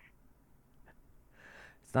fat.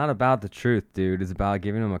 It's not about the truth, dude. It's about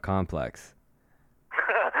giving him a complex.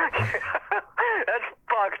 That's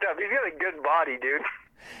fucked up. He's got a good body, dude.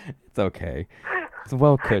 It's okay. It's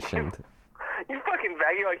well cushioned. You fucking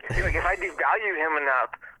you're like, if I devalue him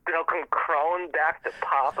enough, then he'll come crawling back to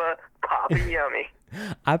Papa Yummy.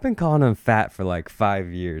 I've been calling him fat for like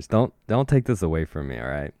 5 years. Don't take this away from me, all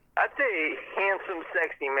right? I'd say handsome,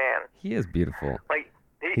 sexy man. He is beautiful. Like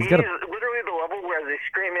He's he's got a- literally the level where they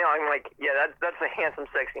scream out, I'm like, yeah, that's a handsome,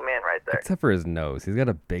 sexy man right there. Except for his nose. He's got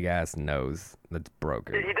a big ass nose that's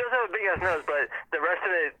broken. He does have a big ass nose, but the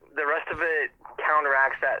rest of it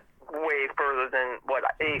counteracts that way further than what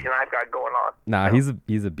anything I've got going on. Nah, he's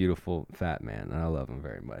a beautiful fat man, and I love him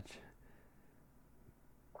very much.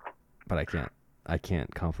 But I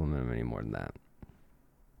can't compliment him any more than that.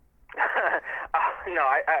 No,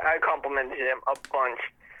 I complimented him a bunch.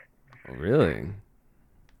 Oh, really?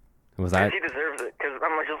 Was Because I? he deserves it. Because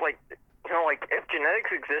I'm just like, you know, like if genetics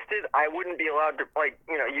existed, I wouldn't be allowed to, like,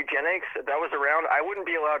 you know, eugenics, if that was around, I wouldn't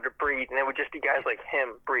be allowed to breed, and it would just be guys like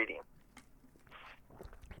him breeding.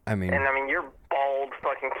 I mean, And I mean, you're bald,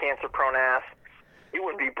 fucking cancer-prone ass. You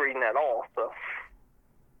wouldn't be breeding at all. So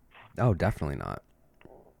oh, definitely not.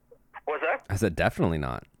 what's that? I said definitely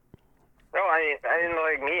not. No, I didn't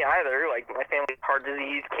like me either. Like my family's heart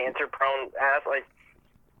disease, cancer-prone ass. Like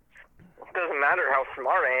it doesn't matter how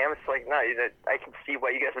smart I am. It's like no, I can see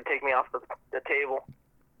why you guys would take me off the table.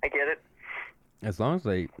 I get it. As long as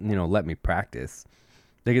they, let me practice,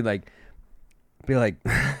 they could like be like,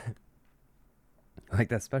 like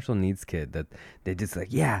that special needs kid that they just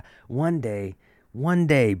like, yeah, one day,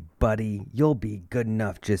 buddy, you'll be good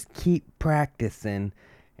enough. Just keep practicing.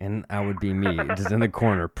 And I would be me, just in the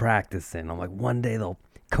corner practicing. I'm like, one day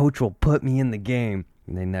coach will put me in the game.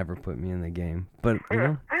 And they never put me in the game. But,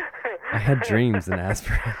 I had dreams and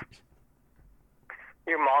aspirations.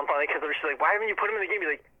 Your mom finally comes over. She's like, "Why haven't you put him in the game?" He's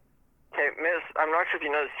like, "Hey, Miss, I'm not sure if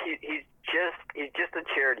you know this. He's just a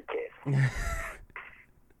charity case."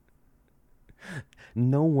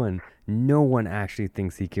 No one actually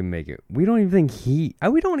thinks he can make it. We don't even think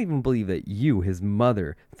we don't even believe that his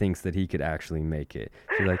mother, thinks that he could actually make it.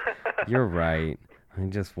 She's like, you're right. I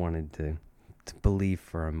just wanted to believe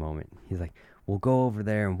for a moment. He's like, we'll go over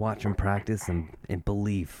there and watch him practice and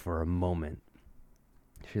believe for a moment.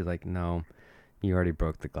 She's like, no, you already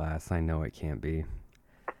broke the glass. I know it can't be.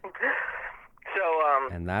 So,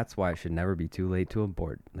 And that's why it should never be too late to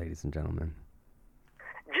abort, ladies and gentlemen.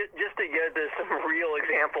 just to get this some real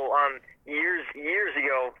example, years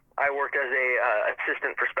ago, I worked as a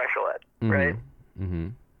assistant for special ed, right?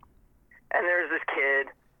 Mm-hmm. And there's this kid,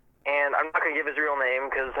 and I'm not gonna give his real name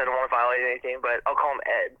because I don't want to violate anything, but I'll call him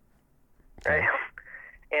Ed, right?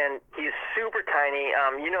 And he's super tiny.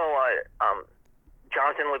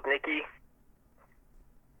 Jonathan Lipnicki.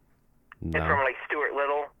 No. It's from like Stuart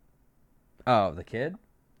Little. Oh, the kid?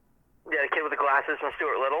 Yeah, the kid with the glasses from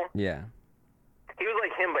Stuart Little. Yeah. He was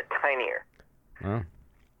like him, but tinier. Oh.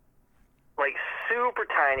 Like super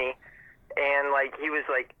tiny, and like he was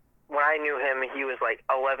like when I knew him, he was like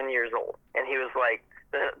 11 years old, and he was like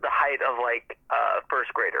the height of like a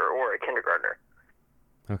first grader or a kindergartner.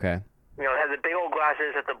 Okay. Has the big old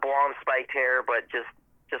glasses, has the blonde spiked hair, but just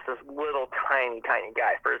this little tiny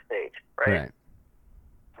guy for his age, right?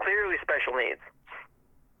 Clearly special needs.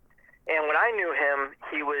 And when I knew him,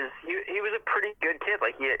 he was a pretty good kid.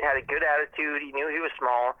 Like he had a good attitude. He knew he was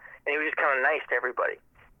small, and he was just kind of nice to everybody.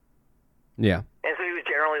 Yeah. And so he was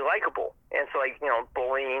generally likable. And so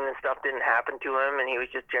bullying and stuff didn't happen to him, and he was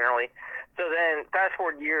just generally. So then fast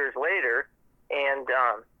forward years later, and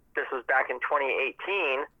this was back in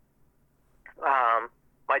 2018.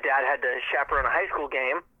 My dad had to chaperone a high school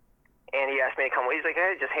game, and he asked me to come. He's like,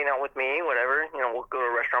 "Hey, just hang out with me, whatever. We'll go to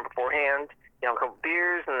a restaurant beforehand. A couple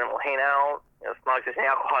beers, and then we'll hang out. It's not just any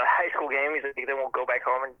alcohol at a high school game." He's like, "Then we'll go back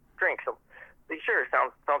home and drink." So, sure,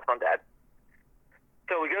 sounds fun, Dad.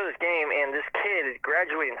 So we go to this game, and this kid is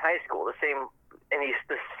graduating high school, and he's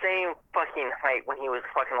the same fucking height when he was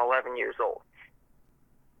fucking 11 years old.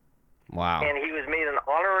 Wow. And he was made an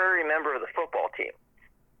honorary member of the football team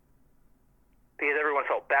because everyone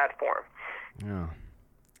felt bad for him. Oh.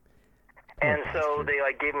 And so they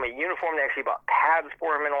like gave him a uniform. They actually bought pads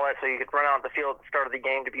for him and all that, so he could run out the field at the start of the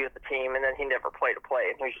game to be with the team. And then he never played a play.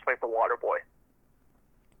 And he was just like the water boy.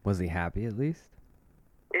 Was he happy at least?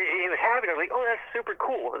 He was happy. I was like, oh, that's super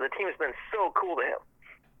cool. The team's been so cool to him.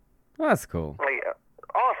 Oh, that's cool. Like,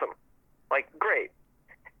 awesome. Like, great.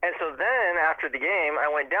 And so then after the game, I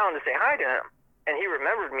went down to say hi to him, and he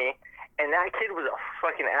remembered me. And that kid was a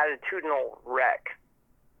fucking attitudinal wreck.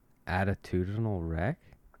 Attitudinal wreck?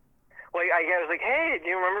 Like, I was like, hey, do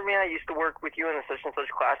you remember me? I used to work with you in the such and such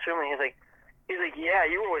classroom. And he's like, yeah,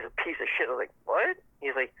 you were always a piece of shit. I was like, what?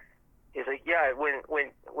 He's like, yeah,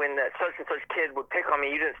 when that such and such kid would pick on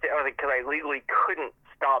me, you didn't stay. I was like, because I legally couldn't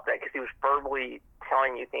stop that because he was verbally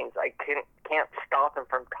telling you things. I can't stop him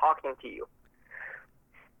from talking to you.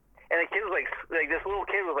 And the kid was like this little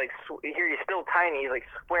kid was like, here, he's still tiny. He's like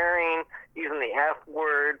swearing, using the F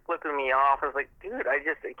word, flipping me off. I was like, dude, I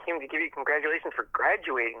came to give you congratulations for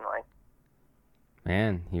graduating. Like,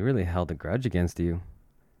 man, he really held a grudge against you.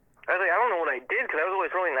 I was like, I don't know what I did because I was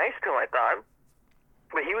always really nice to him, I thought.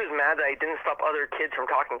 But he was mad that I didn't stop other kids from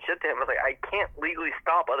talking shit to him. I was like, I can't legally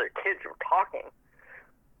stop other kids from talking.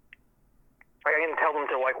 Like, I can tell them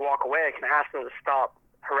to like walk away. I can ask them to stop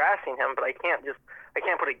harassing him, but I can't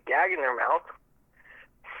put a gag in their mouth.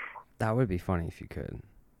 That would be funny if you could.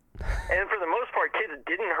 And for the most part, kids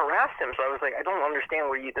didn't harass him. So I was like, I don't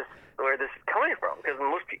understand where this is coming from, because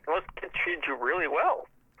most kids treated you really well.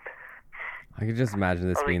 I could just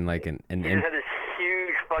imagine this being like he just had this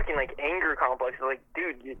huge fucking like anger complex. Like,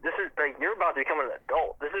 dude, this is like, you're about to become an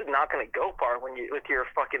adult. This is not going to go far with your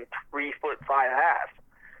fucking 3'5" ass.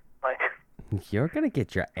 Like, you're gonna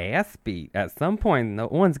get your ass beat at some point. No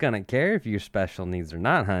one's gonna care if you're special needs or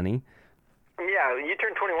not, honey. Yeah, you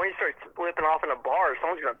turn 21, you start flipping off in a bar,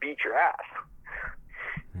 someone's gonna beat your ass.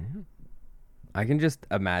 Yeah. I can just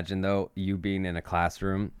imagine though you being in a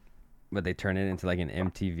classroom, but they turn it into like an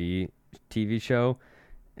MTV TV show,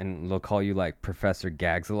 and they'll call you like Professor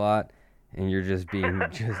Gags-a-Lot, and you're just being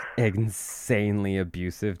just insanely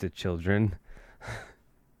abusive to children.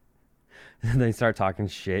 And they start talking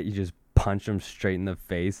shit, you just punch them straight in the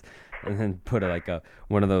face, and then put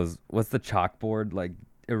one of those, what's the chalkboard like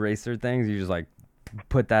eraser things, you just like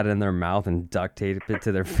put that in their mouth and duct tape it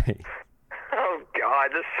to their face. Oh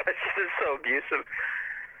god, this is so abusive.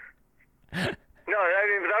 No, I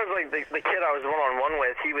mean, but that was like the kid I was one-on-one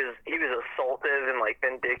with. He was assaultive and like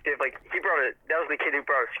vindictive. Like, that was the kid who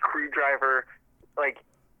brought a screwdriver. Like,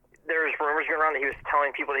 there was rumors going around that he was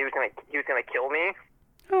telling people that he was gonna kill me.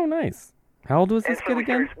 Oh, nice. How old was this kid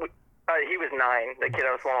again? He was 9. The kid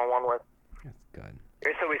I was one-on-one with. That's good.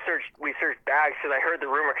 And so we searched bags because I heard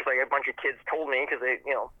the rumor, because like a bunch of kids told me, because they,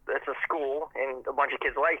 it's a school and a bunch of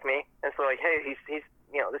kids like me, and so like, hey, he's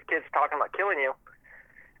this kid's talking about killing you.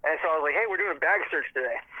 And so I was like, hey, we're doing a bag search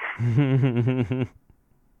today.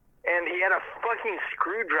 And he had a fucking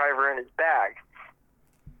screwdriver in his bag.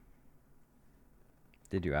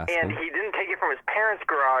 Did you ask him? And he didn't take it from his parents'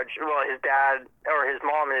 garage, well, his dad, or his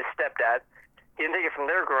mom and his stepdad. He didn't take it from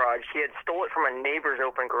their garage. He had stole it from a neighbor's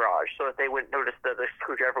open garage so that they wouldn't notice that the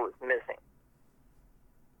screwdriver was missing.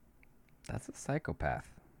 That's a psychopath.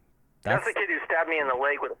 That's the kid who stabbed me in the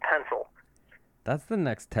leg with a pencil. That's the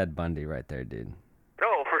next Ted Bundy right there, dude.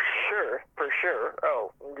 Oh, for sure.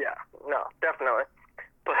 Oh, yeah. No, definitely.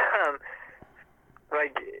 But,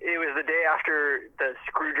 like, it was the day after the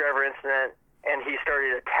screwdriver incident, and he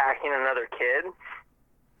started attacking another kid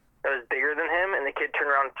that was bigger than him, and the kid turned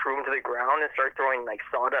around and threw him to the ground and started throwing, like,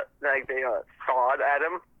 sod at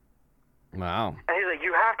him. Wow. And he's like,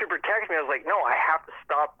 you have to protect me. I was like, no, I have to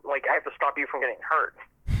stop you from getting hurt.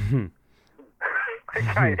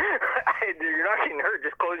 Like, you're not getting hurt.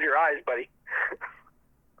 Just close your eyes, buddy.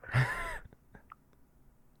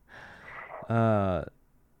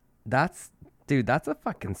 That's a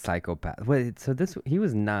fucking psychopath. Wait, so he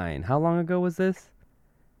was 9. How long ago was this?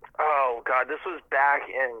 Oh god, this was back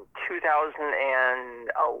in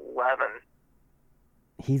 2011.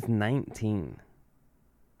 He's 19.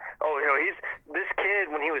 Oh, this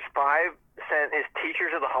kid, when he was 5, sent his teacher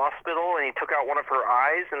to the hospital, and he took out one of her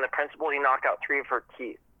eyes, and the principal, he knocked out 3 of her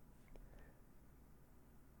teeth.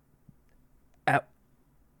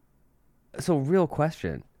 So, real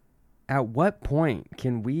question. At what point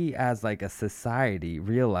can we, as like a society,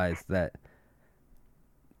 realize that,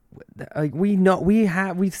 like,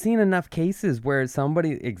 we've seen enough cases where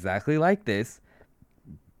somebody exactly like this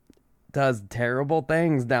does terrible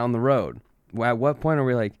things down the road. At what point are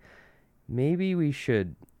we like, maybe we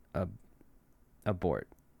should abort?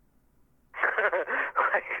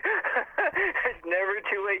 It's never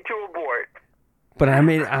too late to abort. But I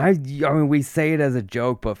mean, we say it as a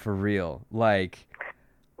joke, but for real, like,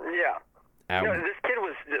 yeah. No, this kid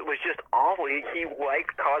was just awful. He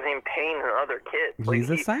liked causing pain in other kids.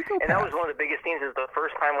 He's a psychopath. And that was one of the biggest things. Is the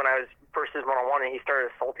first time when I was first his one-on-one and he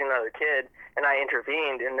started assaulting another kid, and I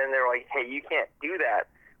intervened, and then they're like, "Hey, you can't do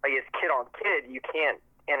that. Like it's kid on kid. You can't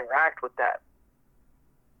interact with that."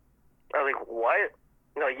 I was like, "What?"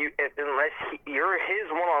 No, unless you're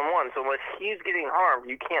his one-on-one, so unless he's getting harmed,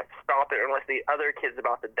 you can't stop it unless the other kid's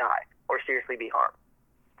about to die or seriously be harmed.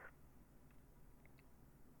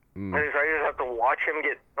 So I just have to watch him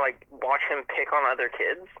pick on other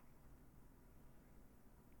kids.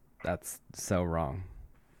 That's so wrong.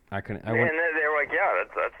 And then they were like, "Yeah,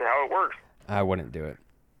 that's how it works." I wouldn't do it.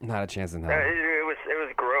 Not a chance in hell. It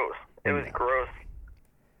was gross. It was gross.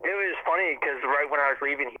 It was funny because right when I was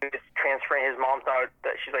leaving, he was transferring. His mom thought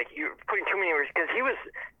that she's like, "You're putting too many words," because he was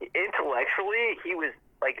intellectually, he was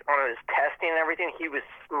like on his testing and everything. He was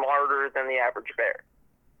smarter than the average bear.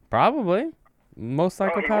 Probably. Most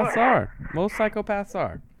psychopaths are. Most psychopaths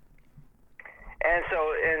are. And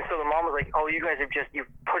so the mom was like, "Oh, you guys you've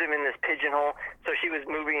put him in this pigeonhole." So she was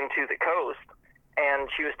moving to the coast, and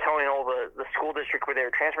she was telling all the school district where they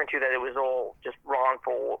were transferring to that it was all just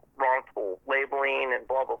wrongful labeling and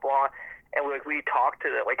blah blah blah. And we talked to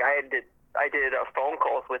the I did a phone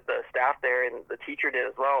calls with the staff there, and the teacher did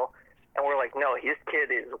as well. And we're like, "No, his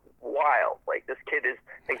kid is wild. Like this kid is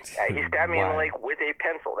he stabbed me in the leg with a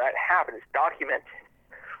pencil. That happened. It's documented."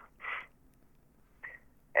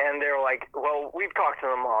 And they're like, "Well, we've talked to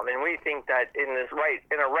the mom, and we think that in a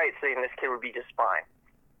right setting, this kid would be just fine."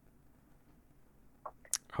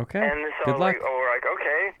 Okay. And so good luck. we're like,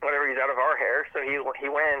 "Okay, whatever. He's out of our hair." So he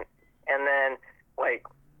went, and then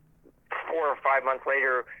 4 or 5 months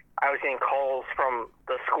later, I was getting calls from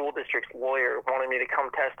the school district's lawyer wanting me to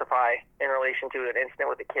come testify in relation to an incident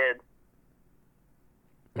with a kid.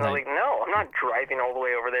 And I was like, "No, I'm not driving all the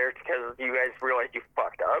way over there because you guys realized you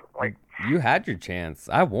fucked up." Like, you had your chance.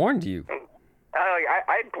 I warned you.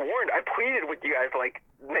 I pleaded with you guys to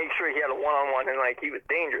make sure he had a one-on-one and he was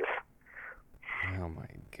dangerous. Oh my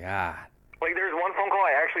god. There's one phone call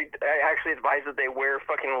I actually advised that they wear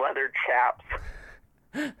fucking leather chaps.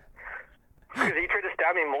 Because he tried to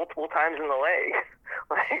stab me multiple times in the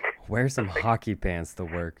leg. Wear some hockey pants to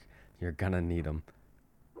work. You're gonna need them.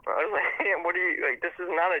 I was like, "What are you this is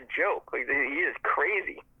not a joke. He is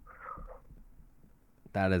crazy."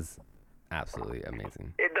 That is absolutely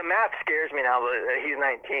amazing. The map scares me now that he's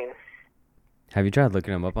 19. Have you tried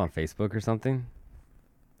looking him up on Facebook or something?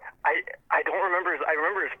 I don't remember I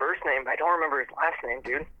remember his first name, but I don't remember his last name,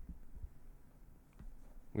 dude.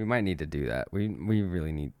 We might need to do that. We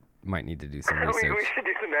really might need to do some research. we should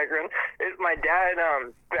do some background. My dad,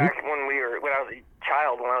 back when I was a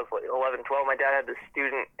child, when I was 11, 12, my dad had this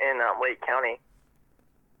student in Lake County,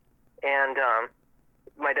 and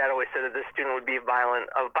my dad always said that this student would be a violent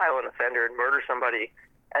offender and murder somebody.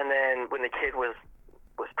 And then when the kid was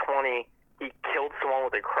 20, he killed someone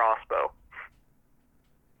with a crossbow.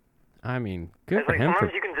 I mean, good for him.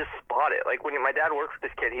 Sometimes you can just spot it. When my dad worked with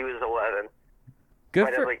this kid, he was 11. Good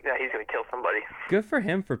my for. dad's "Yeah, he's gonna kill somebody." Good for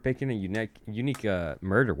him for picking a unique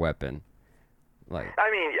murder weapon. I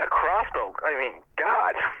mean, a crossbow. I mean,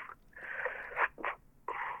 God.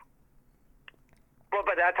 But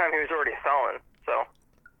by that time, he was already a felon, so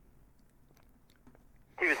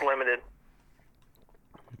he was limited.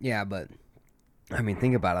 Yeah, but I mean,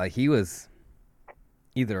 think about it. He was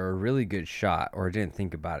either a really good shot or didn't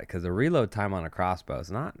think about it, because the reload time on a crossbow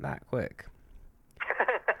is not that quick.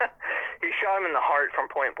 He shot him in the heart from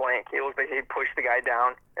point blank. It looked like he pushed the guy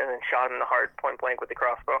down and then shot him in the heart point blank with the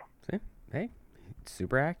crossbow. See? Hey,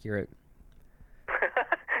 super accurate.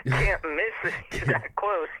 Can't miss it. He's that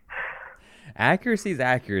close. Accuracy is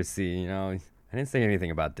accuracy, I didn't say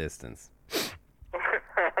anything about distance.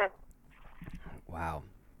 Wow.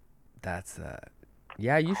 That's,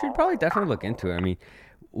 yeah, you should probably definitely look into it. I mean,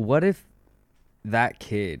 what if that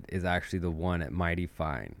kid is actually the one at Mighty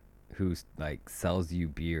Fine who sells you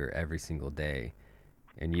beer every single day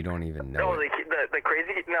and you don't even know it? The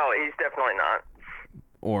crazy? No, he's definitely not.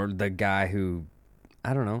 Or the guy who,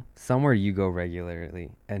 I don't know, somewhere you go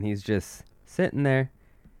regularly and he's just sitting there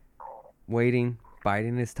waiting,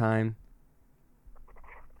 biding his time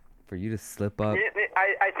for you to slip up.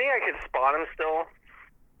 I think I could spot him still.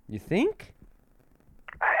 You think?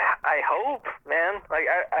 I hope, man.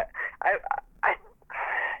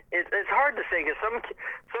 It's hard to say because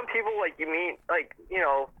some people you meet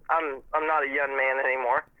I'm not a young man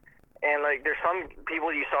anymore, and there's some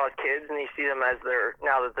people you saw as kids and you see them as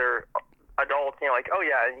now that they're adults, and you're like, oh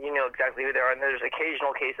yeah, you know exactly who they are. And there's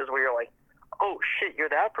occasional cases where you're like, oh shit, you're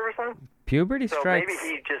that person. Puberty strikes. So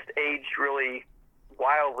maybe he just aged really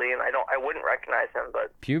wildly, and I wouldn't recognize him.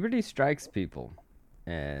 But Puberty strikes people,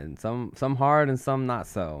 and some hard and some not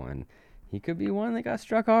so. And he could be one that got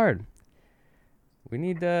struck hard. We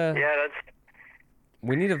need to. yeah,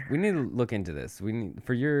 We need to look into this. We need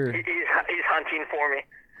for your. he's hunting for me.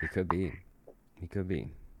 He could be. He could be.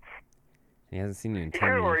 He hasn't seen you in He 10 could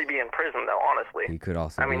years. already be in prison, though. Honestly, He could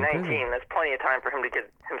also. I be mean, in 19. prison. That's plenty of time for him to get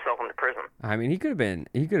himself into prison. I mean, he could have been.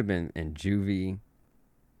 He could have been in juvie,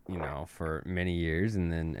 you know, for many years,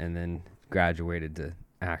 and then graduated to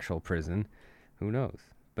actual prison. Who knows?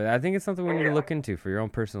 But I think it's something we need to look into for your own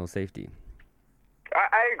personal safety.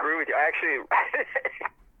 I agree with you. I actually,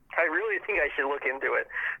 I really think I should look into it.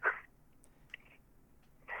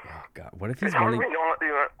 Oh God, what if he's God, running?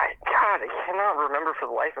 I cannot remember for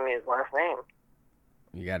the life of me his last name.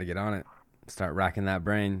 You got to get on it. Start racking that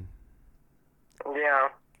brain. Yeah.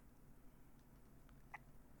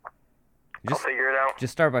 I'll Just figure it out.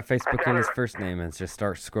 just start by Facebooking his better. first name and just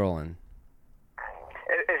start scrolling.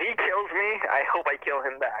 If he kills me, I hope I kill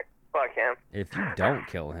him back. Fuck him. If you don't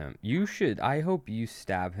kill him, you should. I hope you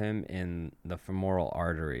stab him in the femoral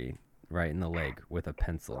artery, right in the leg, with a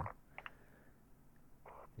pencil.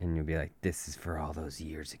 And you'll be like, "This is for all those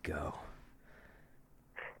years ago."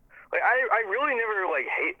 Like I really never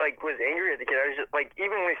was angry at the kid. I was just like,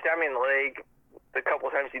 even when he stabbed me in the leg, the couple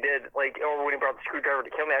of times he did, like, or when he brought the screwdriver to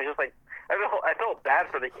kill me, I was just like, I felt bad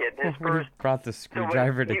for the kid. His When he first brought the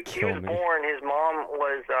screwdriver to he kill was me. born, his mom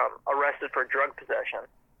was arrested for drug possession.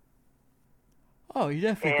 Oh, he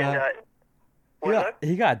definitely And what's that?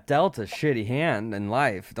 he got dealt a shitty hand in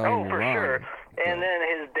life. Don't Oh, get me for wrong. sure. And then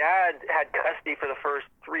his dad had custody for the first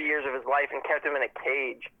 3 years of his life and kept him in a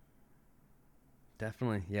cage.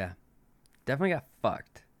 Definitely, yeah. Definitely got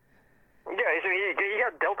fucked. Yeah, so he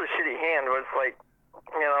got dealt a shitty hand. But it's like,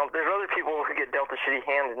 you know, there's other people who get dealt a shitty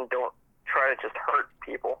hand and don't try to just hurt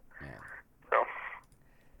people. Yeah. So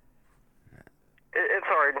it's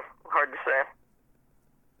hard to say.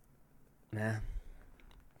 Nah.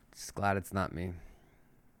 Just glad it's not me.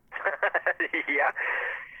 Yeah.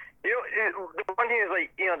 You know, the one thing is,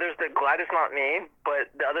 like, you know, there's the glad it's not me,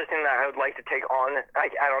 but the other thing that I would like to take on, I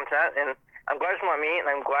add on to that, and I'm glad it's not me, and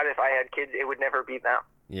I'm glad if I had kids, it would never be them.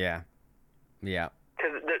 Yeah. Yeah.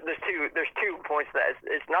 Because there's two points to that.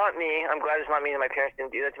 It's not me. I'm glad it's not me that my parents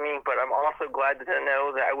didn't do that to me, but I'm also glad to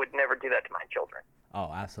know that I would never do that to my children.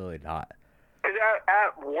 Oh, absolutely not. Because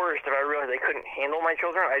at worst, if I realized I couldn't handle my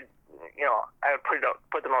children, I would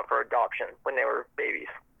put them up for adoption when they were babies.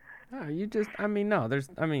 No, you're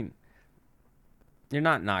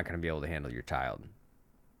not going to be able to handle your child.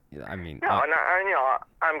 I mean, No,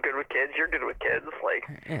 I'm good with kids. You're good with kids.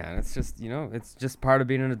 Like, yeah, it's just, it's just part of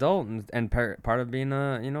being an adult and part of being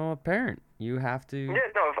a parent. You have to. yeah,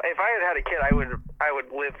 no. If I had a kid, I would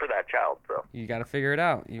live for that child. So You got to figure it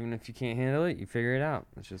out. Even if you can't handle it, you figure it out.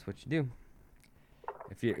 That's just what you do.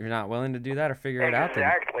 If you're not willing to do that or figure it out,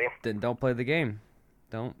 exactly. then don't play the game.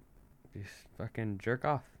 Don't just fucking jerk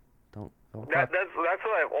off. Don't. That's what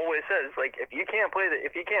I've always said. It's like, if you can't play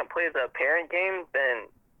the parent game, then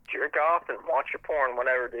jerk off and watch your porn,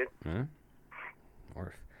 whatever, dude. Hmm?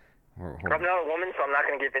 Or I'm not a woman, so I'm not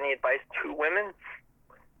going to give any advice to women.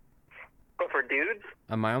 But for dudes,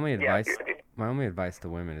 my only yeah, advice to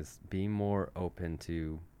women is be more open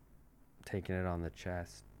to taking it on the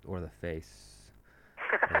chest or the face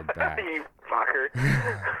or the back. you fucker.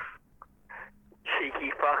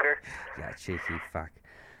 Cheeky fucker. Yeah, cheeky fuck.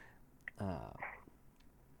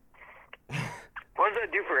 What does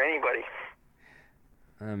that do for anybody?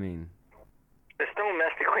 I mean, There's still a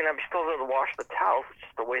mess to clean up. You still have to wash the towels. It's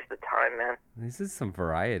just a waste of time, man. this is some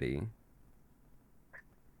variety.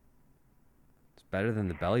 It's better than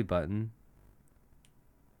the belly button.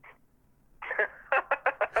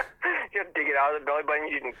 You have to dig it out of the belly button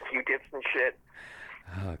using Q-tips and shit.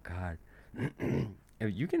 Oh God.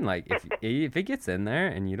 If you can if it gets in there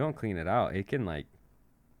and you don't clean it out, it can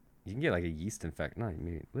you can get like a yeast infection. No,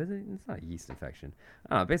 maybe it's not a yeast infection.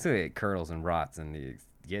 I don't know. Basically, it curdles and rots and it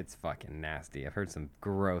gets fucking nasty. I've heard some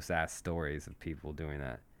gross ass stories of people doing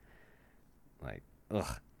that. Like,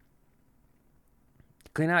 ugh.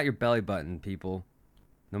 Clean out your belly button, people.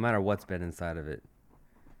 No matter what's been inside of it.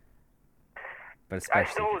 But especially.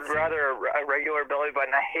 I still would rather a regular belly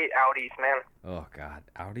button. I hate Audis, man. Oh God,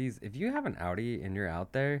 Audis! If you have an Audi and you're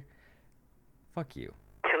out there, fuck you.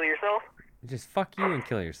 Kill yourself? Just fuck you and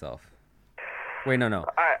kill yourself. Wait, no.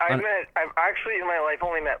 I've actually in my life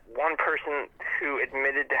only met one person who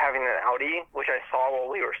admitted to having an Audi, which I saw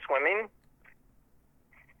while we were swimming.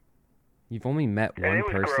 You've only met And one it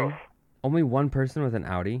was person? gross. Only one person with an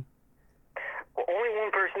Audi? Well, only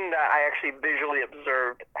one person that I actually visually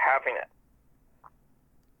observed having it.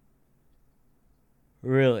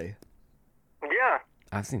 Really? Yeah.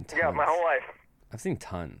 I've seen tons. Yeah, my whole life. I've seen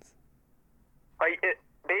tons. Like,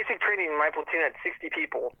 basic training in my platoon had 60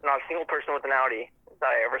 people. Not a single person with an Audi that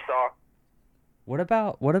I ever saw. What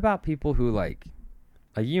about people who like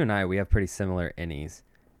you and I? We have pretty similar innies,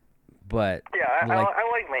 but Yeah, I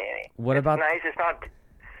like my Annie. What it's about nice? It's not.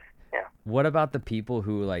 Yeah. What about the people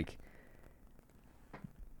who like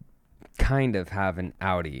kind of have an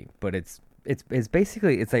Audi, but it's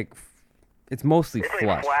basically it's mostly It's flush.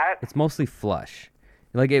 like flat? It's mostly flush.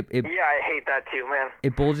 Like it Yeah, I hate that too, man.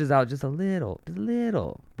 it bulges out just a little,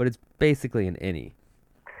 but it's basically an innie.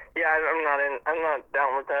 Yeah, I'm not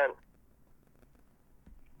down with that.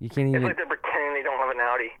 You can't It's even. like they're pretending they don't have an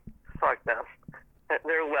Audi. Fuck them.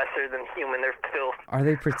 They're lesser than human. They're filth. Are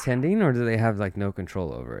they pretending, or do they have like no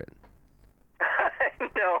control over it?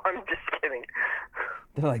 No, I'm just kidding.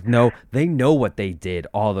 They're like, no, they know what they did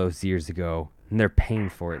all those years ago, and they're paying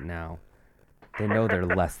for it now. They know they're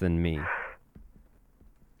less than me.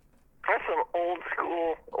 That's some old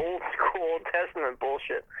school Old Testament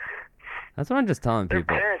bullshit. That's what I'm just telling Their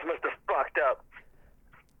people. parents must have fucked up.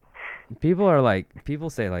 People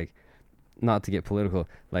say like, not to get political,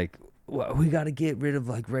 like, well, we got to get rid of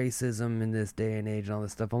like racism in this day and age and all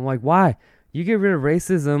this stuff. I'm like, why? You get rid of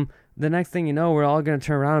racism, the next thing you know, we're all gonna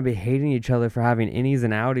turn around and be hating each other for having innies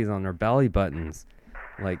and outies on their belly buttons.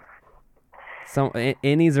 Like, some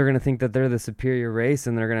innies are gonna think that they're the superior race,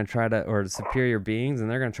 and they're gonna try to, or superior beings,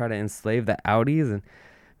 and they're gonna try to enslave the outies. And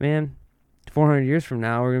man, 400 years from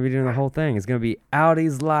now, we're gonna be doing the whole thing. It's gonna be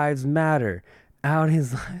outies lives matter.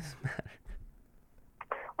 Outies lives matter.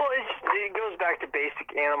 Well, it goes back to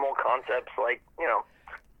basic animal concepts, like, you know,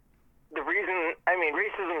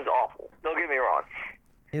 racism is awful. Don't get me wrong.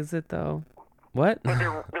 Is it though? What? But the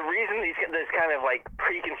reason this kind of like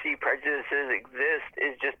preconceived prejudices exist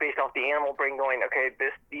is just based off the animal brain going, okay,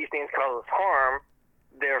 these things cause us harm,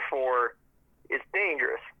 therefore it's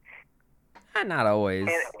dangerous. Not always.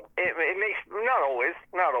 And it makes not always,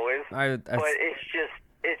 but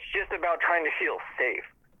it's just about trying to feel safe.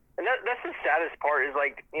 And that's the saddest part is,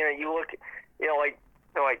 like, you know, you look, you know, like,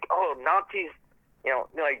 they're like, oh, Nazis,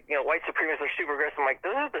 white supremacists are super aggressive. I'm like,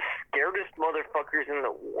 those are the scaredest motherfuckers in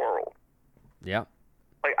the world. Yeah.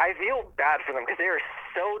 Like, I feel bad for them because they are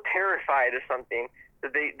so terrified of something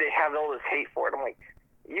that they have all this hate for it. I'm like,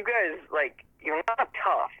 you guys, like, you're not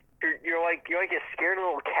tough. You're like a scared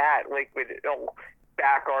little cat, like, with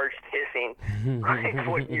back arched hissing.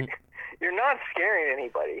 Like, you're not scaring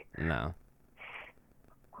anybody. No.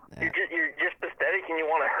 Yeah. You're just pathetic, and you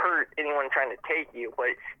want to hurt anyone trying to take you,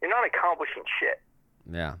 but you're not accomplishing shit.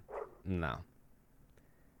 Yeah. No.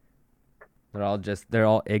 They're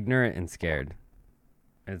all ignorant and scared.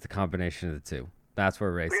 And it's a combination of the two. That's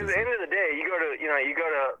where racism. Because at the end of the day, you go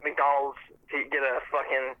to McDonald's to get a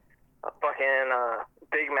fucking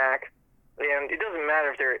Big Mac, and it doesn't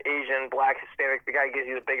matter if they're Asian, Black, Hispanic. The guy gives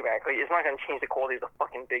you the Big Mac. Like, it's not going to change the quality of the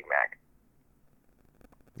fucking Big Mac.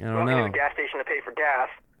 I don't know. To the gas station to pay for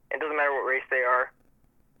gas. It doesn't matter what race they are.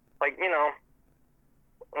 Like, you know,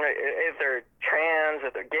 if they're trans,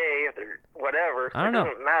 if they're gay, if they're whatever, I don't know.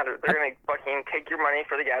 It doesn't matter. They're going to fucking take your money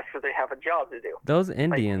for the gas because they have a job to do. Those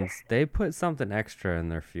Indians, they put something extra in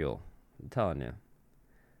their fuel. I'm telling you.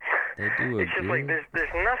 They do. It's just like there's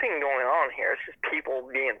nothing going on here. It's just people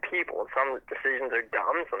being people. And some decisions are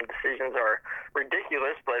dumb, some decisions are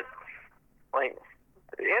ridiculous, but, like,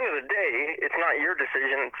 at the end of the day, it's not your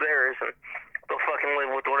decision, it's theirs, and they'll fucking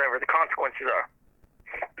live with whatever the consequences are.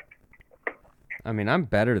 I mean, I'm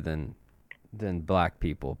better than black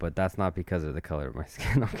people, but that's not because of the color of my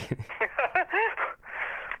skin. I'm kidding.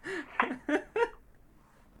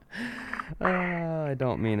 I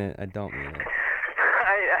don't mean it. I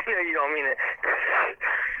know you don't mean it.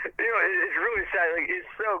 You know, it's really sad. Like, it's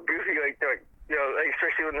so goofy. Like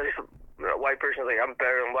especially when there's a white person like, I'm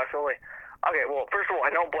better than black. So like, okay, well, first of all, I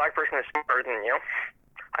know a black person is smarter than you.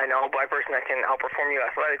 I know a black person that can outperform you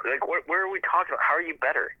athletically. Like, where are we talking about? How are you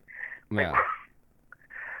better? Yeah.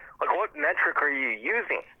 Like, what metric are you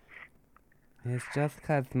using? It's just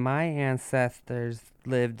because my ancestors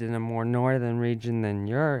lived in a more northern region than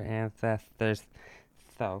your ancestors.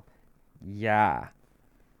 So, yeah.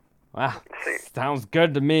 Wow. Sounds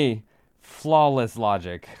good to me. Flawless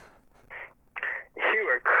logic. You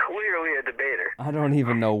are clearly a debater. I don't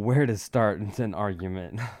even know where to start an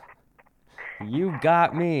argument. You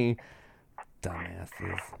got me.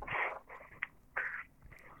 Dumbasses.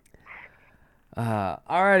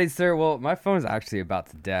 Alrighty, sir. Well, my phone's actually about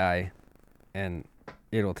to die, and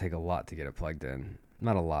it'll take a lot to get it plugged in.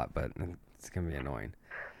 Not a lot, but it's gonna be annoying.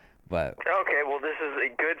 But Okay, well, this is a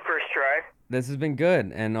good first try. this has been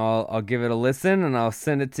good, and I'll give it a listen, and I'll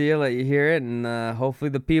send it to you, let you hear it, and hopefully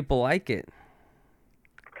the people like it.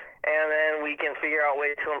 And then we can figure out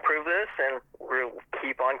ways to improve this, and we'll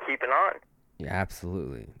keep on keeping on. Yeah,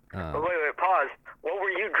 absolutely. But wait, pause. What were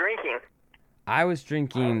you drinking? I was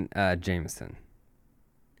drinking Jameson.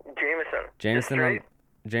 Jameson. Just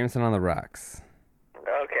Jameson on the rocks.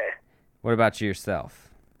 Okay. What about yourself?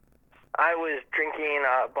 I was drinking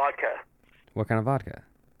vodka. What kind of vodka?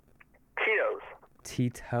 Tito's.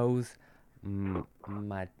 Tito's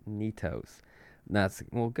Manitos. That's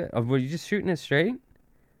good. Were you just shooting it straight?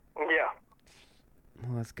 Yeah.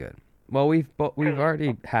 Well, that's good. Well, we've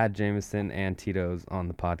already had Jameson and Tito's on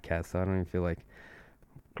the podcast, so I don't even feel like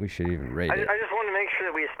we should even rate it. I just wanted to make sure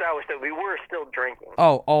that we established that we were still drinking.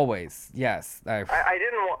 Oh, always. Yes. I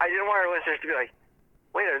didn't want our listeners to be like,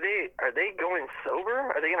 wait, are they going sober?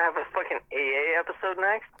 Are they gonna have a fucking AA episode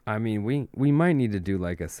next? I mean, we might need to do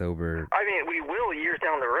like a sober. I mean, we will years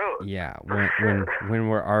down the road. Yeah, Sure. when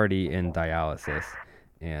we're already in dialysis,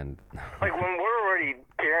 and like when we're already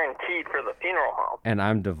guaranteed for the funeral home. and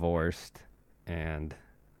I'm divorced, and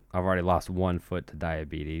I've already lost 1 foot to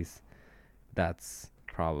diabetes. That's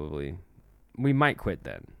probably we might quit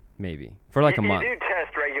then, maybe for like a month. You do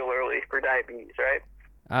test regularly for diabetes, right?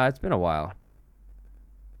 It's been a while.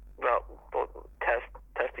 Well,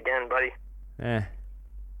 test again, buddy.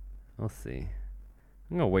 We'll see.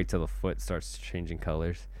 I'm gonna wait till the foot starts changing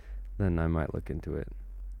colors, then I might look into it.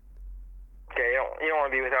 Okay, you don't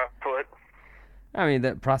want to be without a foot. I mean,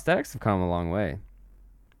 the prosthetics have come a long way.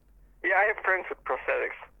 Yeah, I have friends with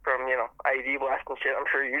prosthetics from IED blast and shit. I'm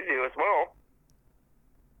sure you do as well.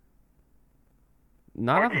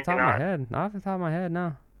 Not Or off do the you top of not? my head. Not off the top of my head,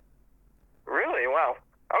 no. Really? Wow.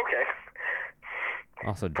 Okay.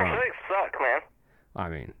 Also drunk. Prosthetics suck, man. I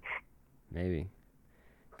mean, maybe.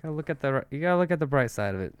 You gotta look at the bright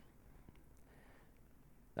side of it.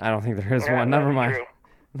 I don't think there is Yeah, one. Never that's mind. true.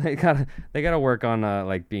 They gotta work on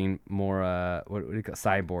like being more what do you call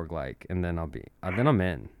cyborg like, and then I'm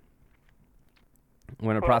in.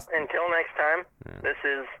 When a Well, prost. until next time, Yeah. this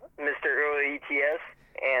is Mr. Early ETS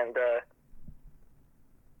and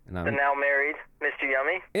And the I'm, now married Mr.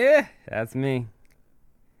 Yummy yeah, that's me.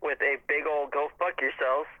 with a big old go fuck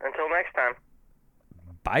yourselves. Until next time.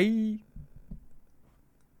 Bye.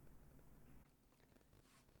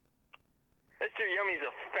 Mr. Yummy's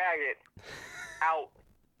a faggot. Out.